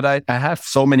me that I have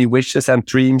so many wishes and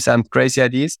dreams and crazy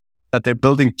ideas that they're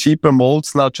building cheaper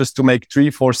molds now just to make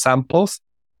 3-4 samples.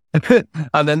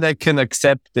 And then they can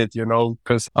accept it,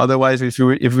 because otherwise if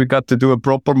we got to do a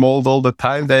proper mold all the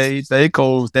time, they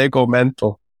go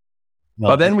mental. No.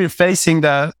 But then we're facing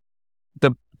the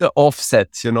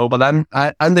offsets, but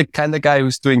I'm the kind of guy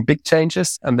who's doing big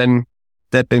changes and then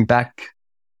stepping back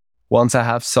once I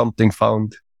have something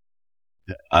found.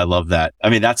 I love that. I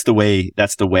mean, that's the way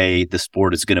the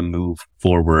sport is going to move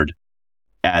forward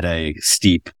at a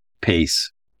steep pace,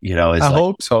 I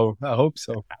hope so.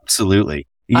 Absolutely.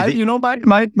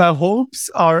 My hopes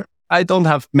are, I don't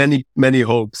have many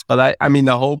hopes, but I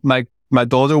hope my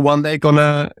daughter one day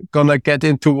gonna get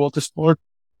into water sport,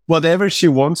 whatever she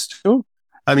wants to.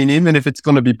 I mean, even if it's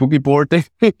gonna be boogie boarding,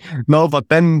 no, but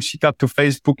then she got to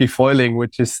face boogie foiling,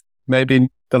 which is maybe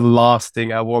the last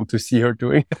thing I want to see her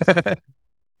doing.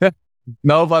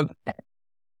 No, but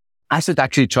I should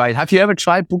actually try it. Have you ever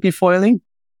tried boogie foiling?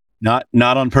 Not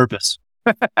on purpose.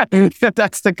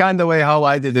 That's the kind of way how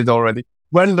I did it already.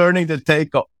 When learning the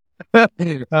takeoff,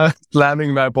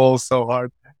 slamming my balls so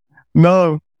hard.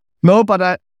 No,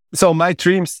 but so my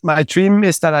dream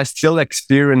is that I still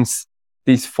experience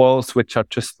these foils, which are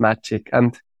just magic.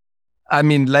 And I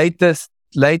mean,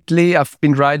 lately I've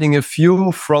been riding a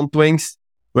few front wings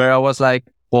where I was like,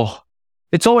 oh,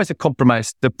 it's always a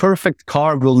compromise. The perfect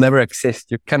car will never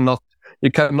exist. You cannot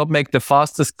make the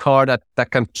fastest car that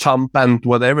can jump and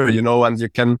whatever, and you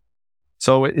can.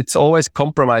 So it's always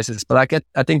compromises, but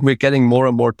I think we're getting more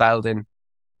and more dialed in,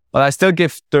 but I still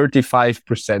give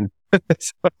 35%.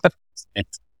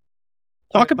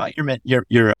 Talk about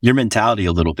your mentality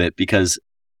a little bit, because,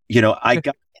 I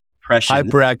got the impression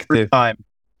hyperactive time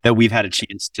that we've had a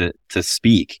chance to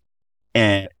speak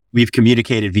and we've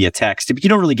communicated via text, but you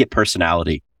don't really get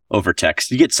personality over text.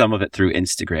 You get some of it through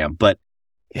Instagram, but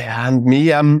yeah, and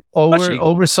me, I'm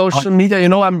over social media,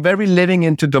 I'm very living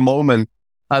into the moment.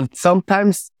 And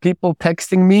sometimes people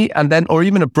texting me or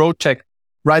even a project.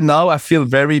 Right now, I feel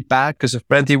very bad because a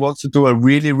friend, he wants to do a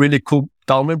really, really cool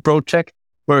downwind project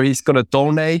where he's going to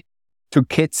donate to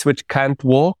kids which can't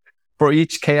walk for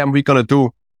each KM we're going to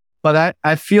do. But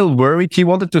I feel worried. He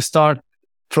wanted to start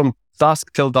from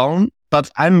dusk till dawn,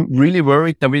 but I'm really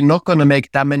worried that we're not going to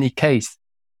make that many Ks.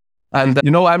 And,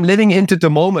 I'm living into the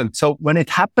moment. So when it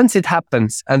happens, it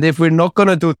happens. And if we're not going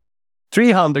to do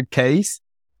 300 Ks,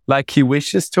 like he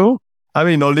wishes to. I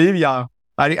mean, Olivia,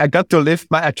 I got to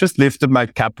I just lifted my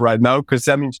cap right now because,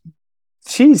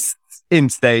 she's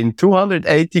insane.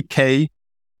 280K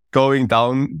going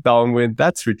downwind.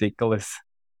 That's ridiculous.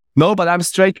 No, but I'm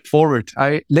straightforward.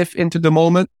 I live into the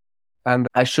moment and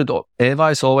Eva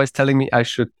is always telling me I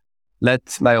should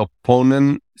let my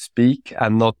opponent speak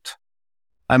and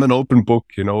I'm an open book,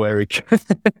 Eric.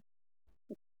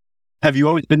 Have you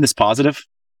always been this positive?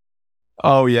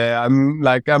 Oh yeah,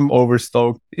 I'm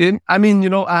overstoked. I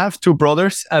have 2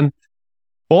 brothers and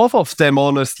both of them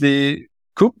honestly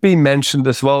could be mentioned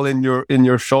as well in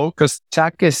your show, because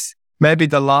Jack is maybe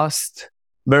the last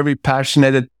very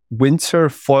passionate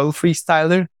windsurf foil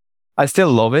freestyler. I still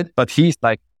love it, but he's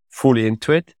like fully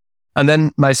into it. And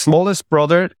then my smallest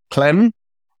brother, Clem,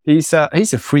 he's a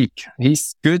freak.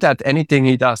 He's good at anything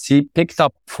he does. He picked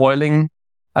up foiling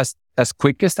as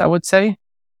quickest, I would say.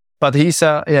 But he's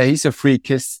a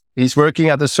freak. He's working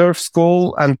at a surf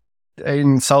school and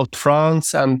in South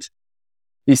France, and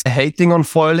he's hating on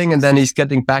foiling, and then he's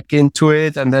getting back into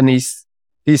it, and then he's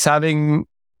having,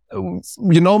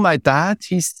 my dad.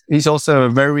 He's also a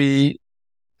very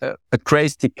a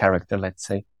crazy character, let's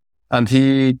say, and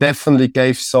he definitely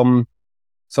gave some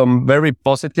very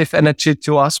positive energy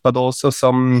to us, but also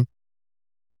some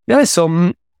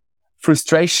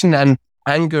frustration and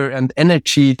anger and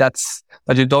energy that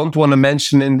you don't want to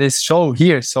mention in this show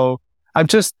here. So I'm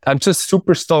just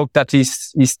super stoked that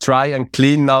he's dry and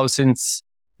clean now since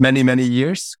many, many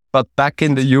years. But back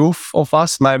in the youth of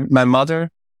us, my mother,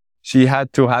 she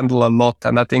had to handle a lot.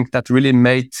 And I think that really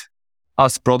made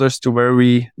us brothers to where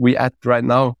we at right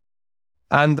now.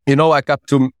 And, I got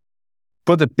to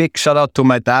put a big shout out to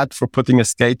my dad for putting a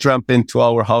skate ramp into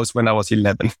our house when I was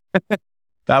 11.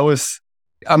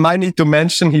 I might need to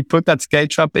mention he put that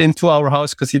skate ramp into our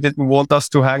house because he didn't want us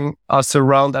to hang us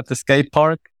around at the skate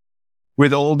park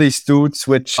with all these dudes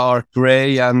which are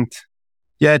gray and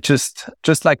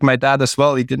just like my dad as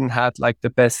well. He didn't have like the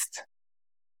best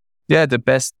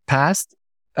past.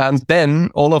 And then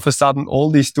all of a sudden,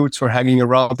 all these dudes were hanging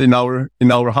around in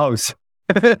our house.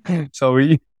 So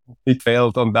we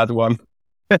failed on that one.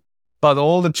 But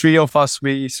all the three of us,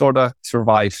 we sort of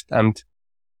survived and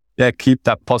keep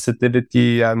that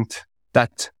positivity and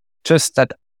that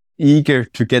eager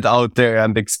to get out there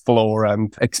and explore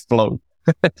and explode.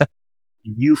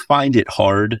 You find it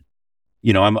hard.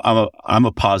 I'm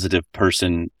a positive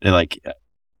person. Like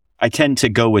I tend to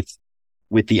go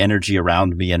with the energy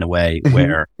around me in a way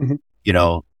where,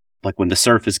 like when the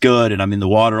surf is good and I'm in the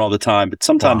water all the time, but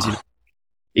sometimes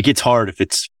it gets hard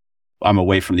if I'm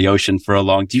away from the ocean for a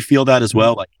long. Do you feel that as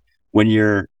well? Like when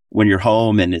you're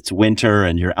home and it's winter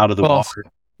and you're out of the water.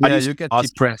 Yeah, you get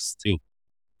depressed too.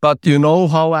 But you know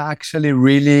how I actually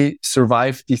really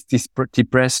survived these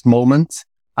depressed moments?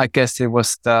 I guess it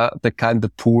was the kind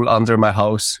of pool under my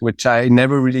house, which I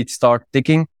never really start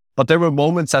digging. But there were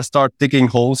moments I start digging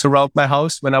holes around my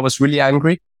house when I was really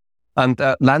angry. And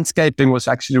landscaping was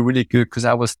actually really good because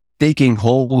I was digging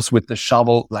holes with the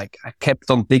shovel. Like I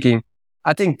kept on digging.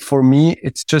 I think for me,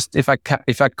 it's just if I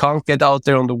can't get out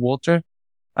there on the water,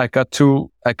 I got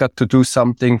to do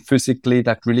something physically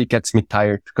that really gets me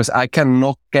tired because I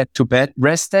cannot get to bed.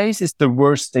 Rest days is the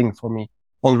worst thing for me.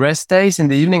 On rest days in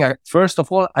the evening, first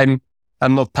of all, I'm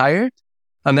not tired.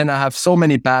 And then I have so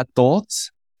many bad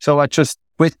thoughts. So I just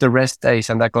quit the rest days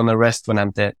and I'm going to rest when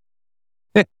I'm dead.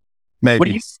 Maybe. What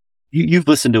do you've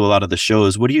listened to a lot of the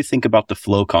shows. What do you think about the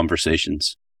flow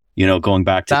conversations? Going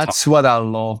back to that's what I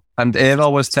love. And Eva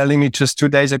was telling me just 2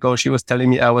 days ago, she was telling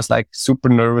me I was like super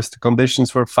nervous. The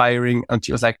conditions were firing. And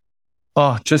she was like,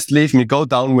 oh, just leave me, go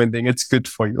downwinding. It's good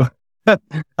for you.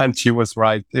 And she was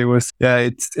right. It was,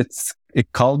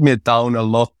 it calmed me down a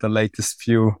lot, the latest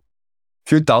few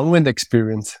downwind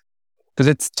experience. Because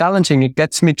it's challenging. It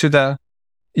gets me to the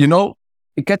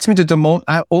moment.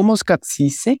 I almost got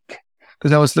seasick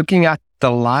because I was looking at the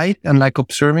light and like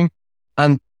observing.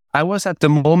 And I was at the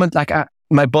moment, like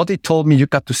my body told me, you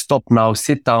got to stop now,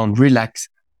 sit down, relax.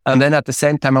 And then at the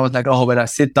same time, I was like, oh, when I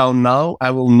sit down now,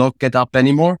 I will not get up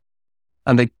anymore.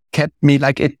 And it kept me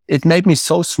like, it made me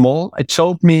so small. It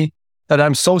showed me that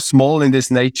I'm so small in this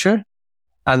nature.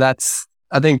 And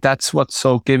I think that's what's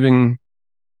so giving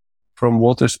from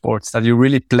water sports, that you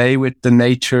really play with the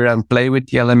nature and play with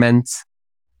the elements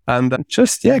and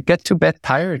just, get to bed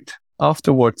tired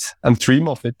afterwards and dream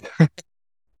of it.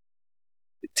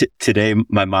 Today,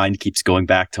 my mind keeps going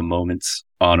back to moments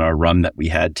on our run that we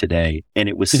had today. And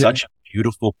it was such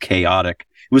beautiful, chaotic.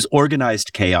 It was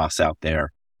organized chaos out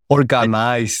there.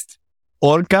 Organized.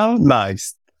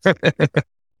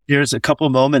 There's a couple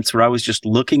moments where I was just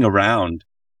looking around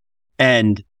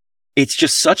and it's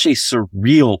just such a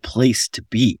surreal place to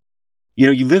be.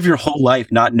 You live your whole life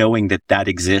not knowing that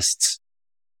exists.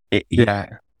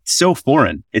 It's so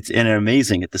foreign. It's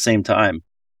amazing at the same time.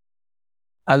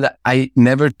 And I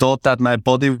never thought that my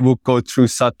body would go through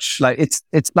such, like, it's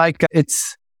like,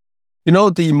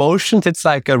 the emotions, it's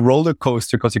like a roller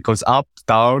coaster because it goes up,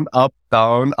 down, up,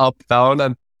 down, up, down.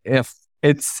 And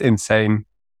it's insane.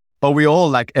 But we all,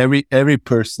 like every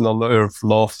person on the earth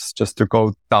loves just to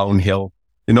go downhill,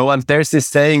 and there's this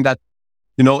saying that,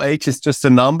 age is just a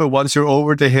number. Once you're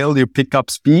over the hill, you pick up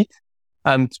speed.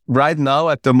 And right now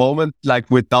at the moment, like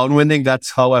with downwinding,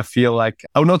 that's how I feel. Like,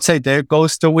 I would not say there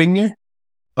goes the winger.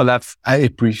 But I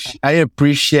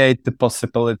appreciate the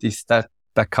possibilities that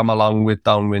come along with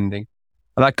downwinding.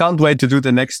 And I can't wait to do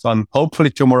the next one,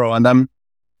 hopefully tomorrow. And I'm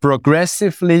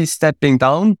progressively stepping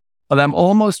down, but I'm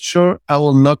almost sure I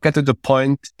will not get to the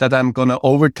point that I'm going to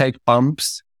overtake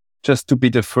bumps just to be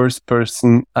the first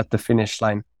person at the finish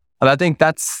line. And I think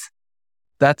that's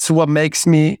what makes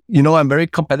me, I'm very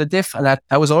competitive. And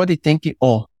I was already thinking,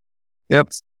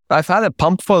 I've had a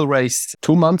pump foil race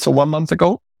 2 months or 1 month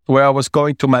ago, where I was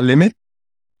going to my limit,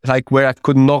 like where I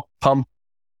could not pump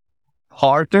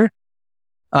harder.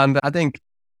 And I think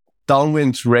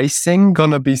downwind racing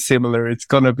gonna be similar. It's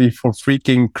gonna be for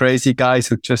freaking crazy guys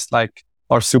who just like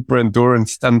are super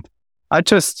endurance. And I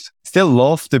just still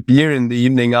love the beer in the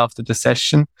evening after the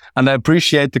session, and I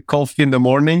appreciate the coffee in the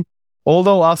morning.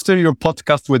 Although after your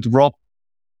podcast with Rob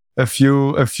a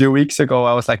few weeks ago,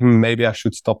 I was like, maybe I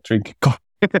should stop drinking coffee.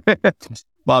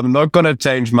 But I'm not gonna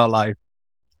change my life.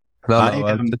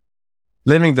 I'm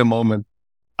living the moment.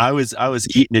 I was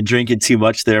eating and drinking too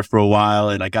much there for a while,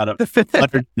 and I got up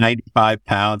 195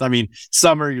 pounds. I mean,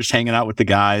 summer, you're just hanging out with the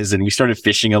guys, and we started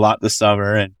fishing a lot this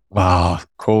summer. And wow,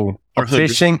 cool.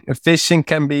 Fishing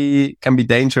can be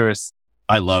dangerous.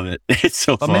 I love it. It's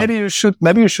so fun. Maybe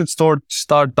you should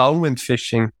start downwind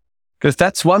fishing, because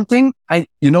that's one thing.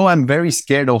 I'm very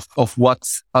scared of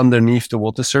what's underneath the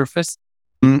water surface.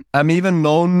 I'm even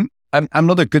known. I'm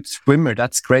not a good swimmer.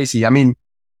 That's crazy. I mean,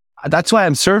 that's why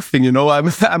I'm surfing.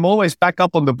 I'm always back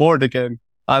up on the board again.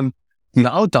 And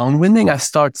now downwinding, I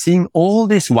start seeing all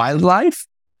this wildlife.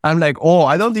 I'm like, oh,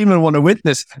 I don't even want to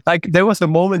witness. Like, there was a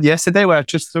moment yesterday where I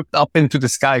just looked up into the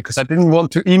sky because I didn't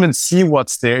want to even see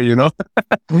what's there,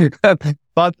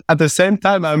 But at the same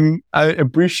time, I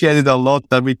appreciate it a lot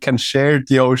that we can share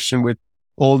the ocean with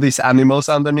all these animals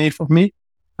underneath of me.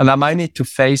 And I might need to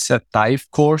face a dive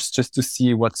course just to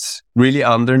see what's really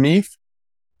underneath.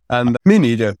 And me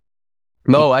neither.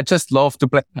 No, I just love to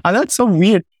play. And that's so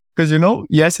weird because,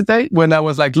 yesterday when I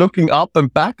was like looking up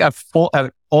and back, I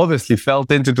obviously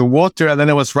felt into the water, and then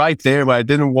I was right there where I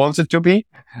didn't want it to be.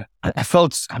 I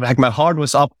felt like my heart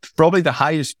was up, probably the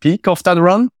highest peak of that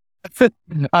run.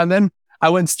 And then I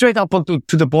went straight up onto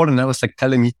the board, and I was like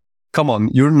telling me, come on,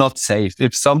 you're not safe.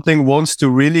 If something wants to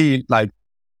really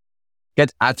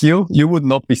get at you, you would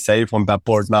not be safe on that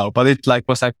board now. But it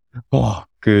was like, oh,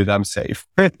 good, I'm safe.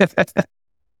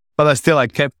 But I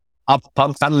kept up,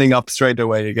 paddling up straight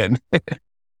away again.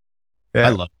 Yeah. I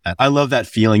love that. I love that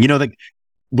feeling.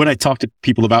 When I talk to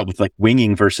people about with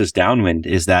winging versus downwind,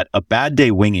 is that a bad day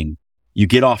winging, you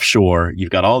get offshore, you've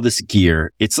got all this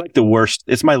gear. It's like the worst.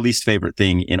 It's my least favorite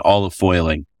thing in all of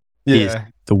foiling. Yeah. Is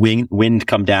the wind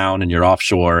come down and you're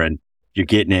offshore and you're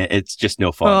getting it. It's just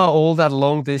no fun. Oh, all that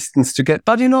long distance to get.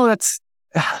 But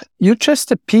you're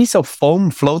just a piece of foam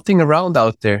floating around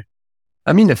out there.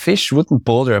 I mean, a fish wouldn't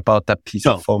bother about that piece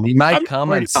of foam. He might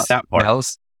come and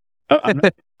smells.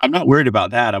 I'm not worried about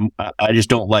that. I just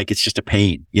don't like, it's just a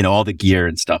pain, all the gear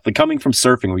and stuff. Like coming from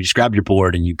surfing where you just grab your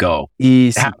board and you go.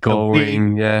 Easy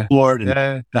going, yeah. Board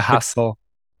the hassle.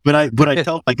 But I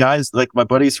tell my guys, my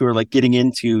buddies who are getting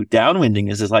into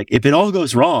downwinding is if it all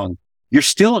goes wrong, you're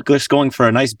still just going for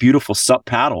a nice, beautiful sup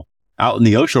paddle out in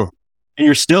the ocean. And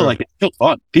you're still it's still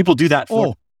fun. People do that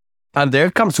for. And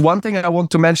there comes one thing I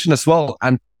want to mention as well.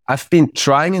 And I've been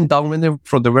trying in downwinding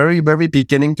from the very, very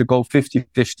beginning to go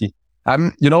 50-50.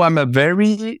 I'm a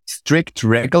very strict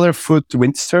regular foot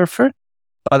windsurfer,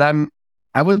 but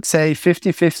I would say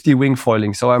 50-50 wing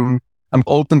foiling. So I'm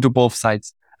open to both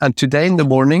sides. And today in the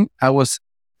morning, I was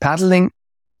surfing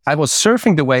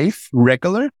the wave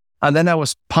regular, and then I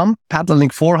was paddling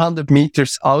 400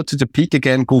 meters out to the peak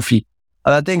again, goofy.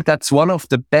 And I think that's one of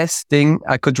the best thing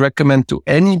I could recommend to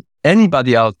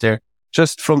anybody out there,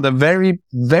 just from the very,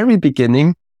 very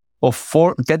beginning of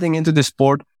getting into the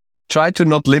sport. Try to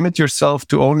not limit yourself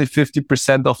to only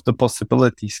 50% of the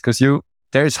possibilities, because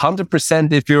there's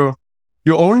 100% if you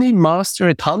only master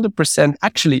it 100%.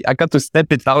 Actually, I got to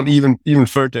step it down even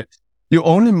further. You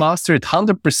only master it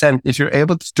 100% if you're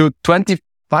able to do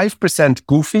 25%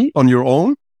 goofy on your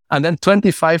own, and then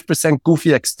 25%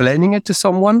 goofy explaining it to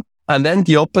someone, and then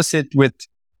the opposite with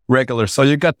regular. So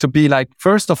you got to be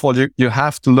first of all, you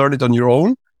have to learn it on your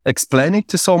own, explain it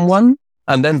to someone,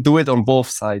 and then do it on both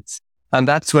sides. And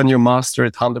that's when you master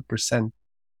it 100%.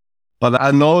 But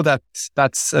I know that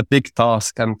that's a big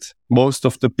task, and most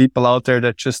of the people out there,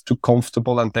 they're just too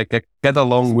comfortable and they get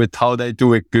along with how they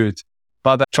do it good.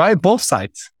 But try both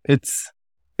sides. It's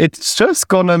just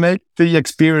gonna make the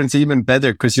experience even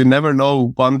better, because you never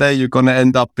know. One day you're gonna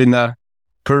end up in a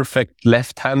perfect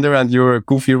left-hander and you're a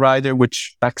goofy rider,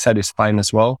 which backside is fine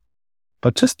as well.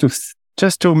 But just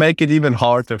to make it even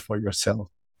harder for yourself.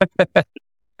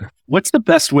 What's the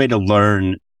best way to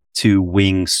learn to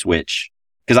wing switch?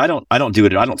 Because I don't do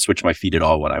it. I don't switch my feet at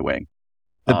all when I wing.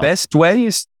 The best way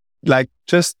is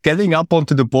just getting up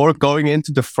onto the board, going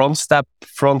into the front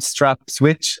strap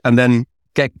switch, and then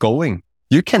get going.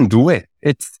 You can do it.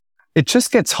 It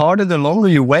just gets harder the longer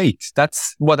you wait.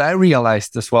 That's what I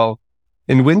realized as well.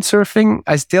 In windsurfing,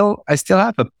 I still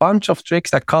have a bunch of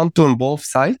tricks I can't do on both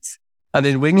sides. And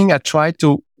in winging, I try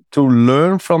to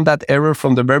learn from that error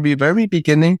from the very, very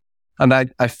beginning. And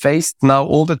I faced now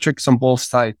all the tricks on both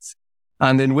sides.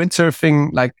 And in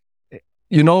windsurfing,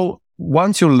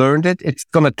 once you learned it, it's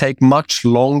going to take much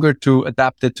longer to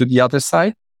adapt it to the other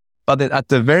side. But at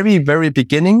the very, very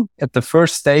beginning, at the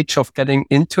first stage of getting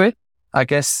into it, I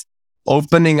guess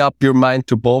opening up your mind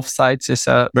to both sides is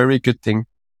a very good thing.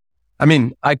 I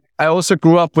mean, I also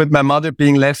grew up with my mother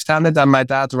being left-handed and my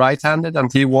dad right-handed,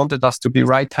 and he wanted us to be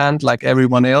right-handed like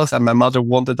everyone else, and my mother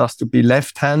wanted us to be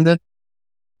left-handed,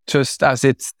 just as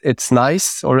it's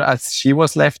nice, or as she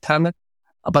was left-handed.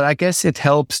 But I guess it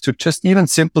helps to just even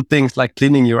simple things like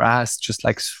cleaning your ass, just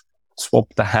like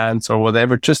swap the hands or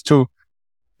whatever, just to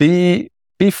be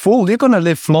full. You're gonna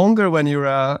live longer when you're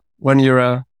a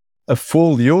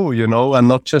full you know, and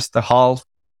not just a half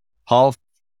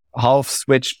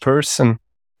switched person.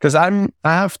 Because I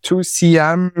have 2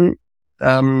 cm.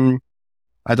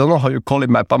 I don't know how you call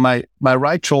it, but my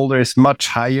right shoulder is much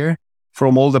higher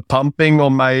from all the pumping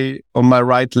on my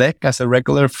right leg as a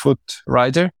regular foot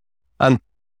rider, and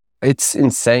it's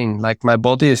insane. Like my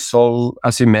body is so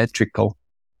asymmetrical,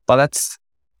 but that's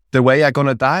the way I'm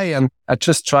gonna die, and I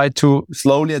just try to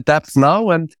slowly adapt now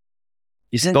and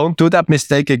don't do that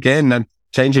mistake again and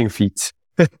changing feet.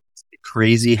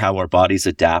 Crazy how our bodies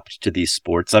adapt to these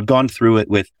sports. I've gone through it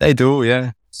with they do,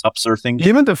 yeah. Sup surfing.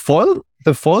 Even the foil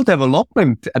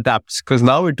development adapts, because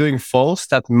now we're doing foils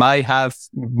that might have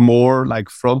more like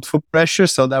front foot pressure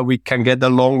so that we can get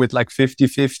along with like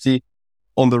 50-50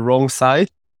 on the wrong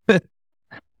side.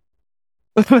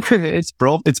 It's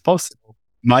possible.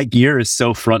 My gear is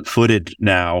so front footed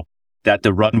now that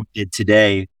the run we did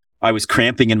today, I was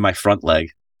cramping in my front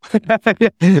leg.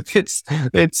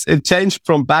 It changed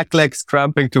from back legs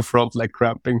cramping to front leg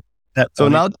cramping. So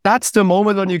now that's the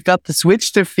moment when you got to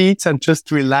switch the feet and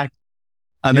just relax,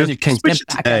 and then you can get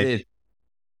back at it.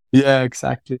 Yeah,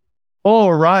 exactly.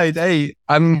 All right, hey,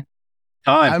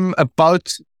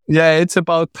 it's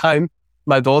about time.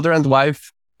 My daughter and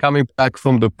wife coming back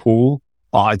from the pool.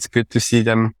 Oh, it's good to see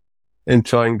them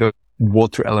enjoying the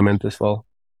water element as well.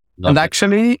 And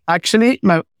actually,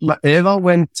 my Eva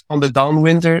went on the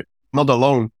downwinder, not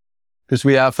alone, because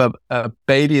we have a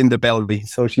baby in the belly.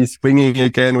 So she's swinging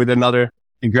again with another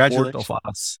Congratulations of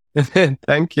us.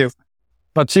 Thank you.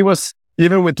 But she was,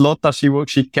 even with Lotta,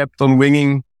 she kept on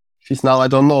winging. She's now, I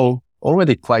don't know,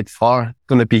 already quite far.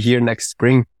 Going to be here next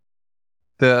spring.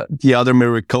 The other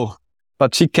miracle.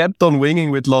 But she kept on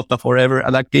winging with Lotta forever.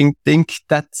 And I think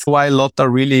that's why Lotta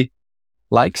really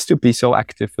likes to be so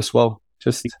active as well.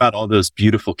 Just think about all those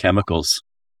beautiful chemicals.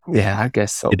 Yeah, I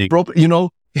guess so. You know,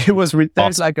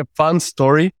 there's like a fun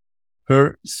story.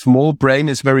 Her small brain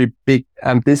is very big,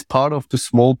 and this part of the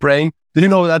small brain, you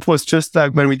know, that was just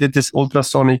like when we did this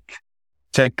ultrasonic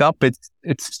checkup. It's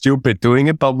stupid doing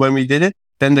it, but when we did it,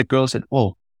 then the girl said,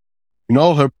 "Oh, you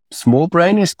know, her small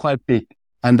brain is quite big,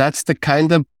 and that's the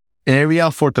kind of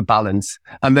area for the balance."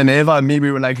 And then Eva and me,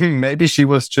 we were like, maybe she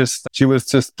was just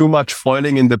too much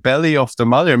foiling in the belly of the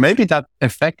mother. Maybe that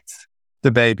affects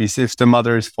the babies if the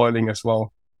mother is foiling as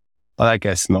well. But I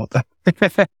guess not.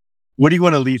 What do you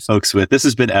want to leave folks with? This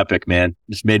has been epic, man.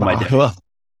 Just made my day. Well,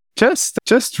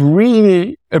 just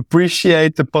really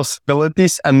appreciate the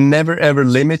possibilities and never ever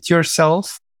limit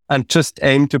yourself, and just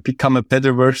aim to become a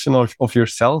better version of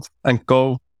yourself and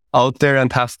go out there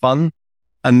and have fun.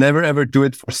 And never ever do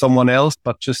it for someone else,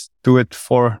 but just do it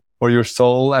for your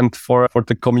soul and for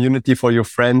the community, for your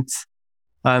friends.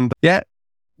 And yeah,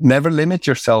 never limit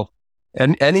yourself.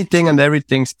 And anything and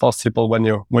everything's possible when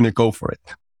you go for it.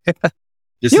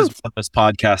 This is one of those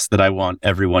podcasts that I want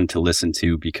everyone to listen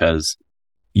to, because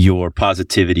your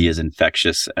positivity is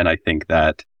infectious. And I think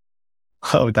that.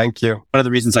 Oh, thank you. One of the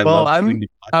reasons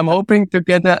I'm hoping to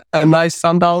get a nice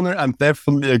sundowner and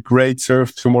definitely a great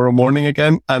surf tomorrow morning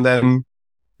again. And then,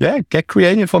 yeah, get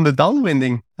creative on the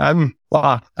downwinding. I'm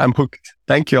hooked.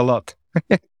 Thank you a lot.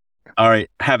 All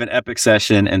right. Have an epic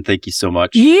session, and thank you so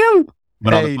much. You.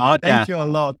 But on the podcast. Thank you a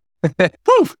lot.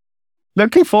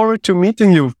 Looking forward to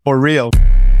meeting you for real.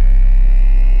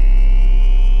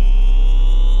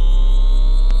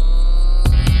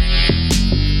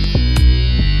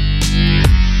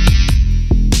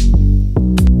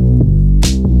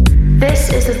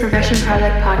 This is the Progression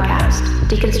Project Podcast,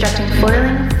 deconstructing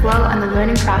foiling, flow, and the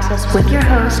learning process with your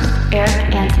host,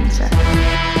 Eric Antonsen.